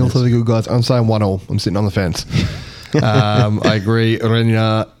 1-0 Mariners. 1-0 to the good guys. I'm saying 1-0. I'm sitting on the fence. I agree.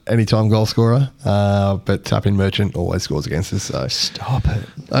 Renya, anytime goal scorer, but tap-in merchant always scores against us. So Stop it.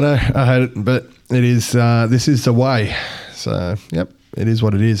 I know, I hate it, but it is. This is the way. So yep, it is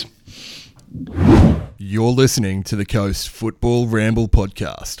what it is. You're listening to the Coast Football Ramble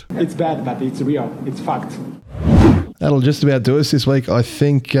podcast. It's bad, but it's real. It's fact. That'll just about do us this week. I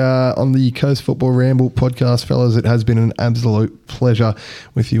think on the Coast Football Ramble podcast, fellas, it has been an absolute pleasure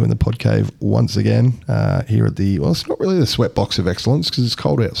with you in the pod cave once again here at the, well, it's not really the sweat box of excellence because it's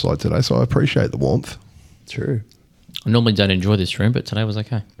cold outside today, so I appreciate the warmth. True. I normally don't enjoy this room, but today was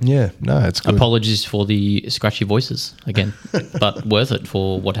okay. Yeah, no, it's good. Apologies for the scratchy voices again, but worth it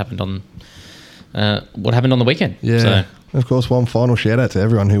for what happened on the weekend. Yeah. So, of course, one final shout out to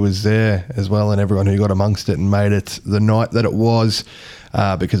everyone who was there as well and everyone who got amongst it and made it the night that it was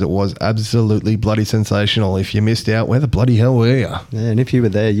because it was absolutely bloody sensational. If you missed out, where the bloody hell were you? Yeah, and if you were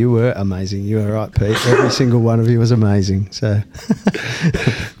there, you were amazing. You were right, Pete. Every single one of you was amazing. So,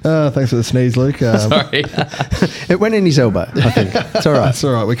 thanks for the sneeze, Luke. sorry. It went in his elbow, I think. It's all right. That's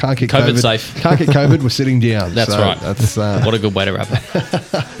all right. We can't get COVID COVID safe. Can't get COVID. We're sitting down. That's So right. That's What a good way to wrap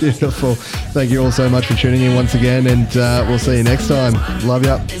it. beautiful. Thank you all so much for tuning in once again, and we'll see you next time. Love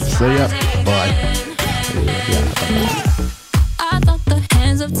ya. See ya. Bye. I thought the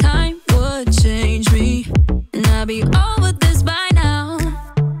hands of time would change me, and I'd be over this by now.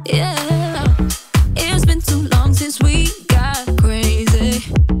 Yeah, it's been too long since we got crazy.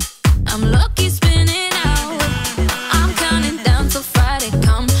 I'm lucky spinning out. I'm counting down till Friday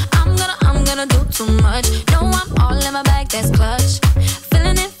come. I'm gonna do too much. No, I'm all in my bag, that's clutch.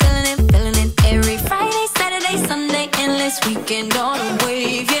 Feeling it. Every Friday, Saturday, Sunday, endless weekend on a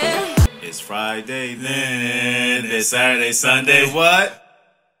wave, yeah. It's Friday, then it's Saturday, Sunday, what?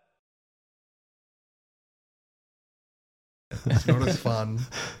 It's not as fun,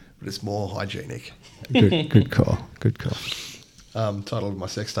 but it's more hygienic. Good call. Good call. Title of my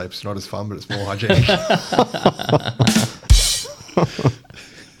sex tape is not as fun, but it's more hygienic.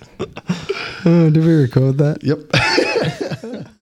 Did we record that? Yep.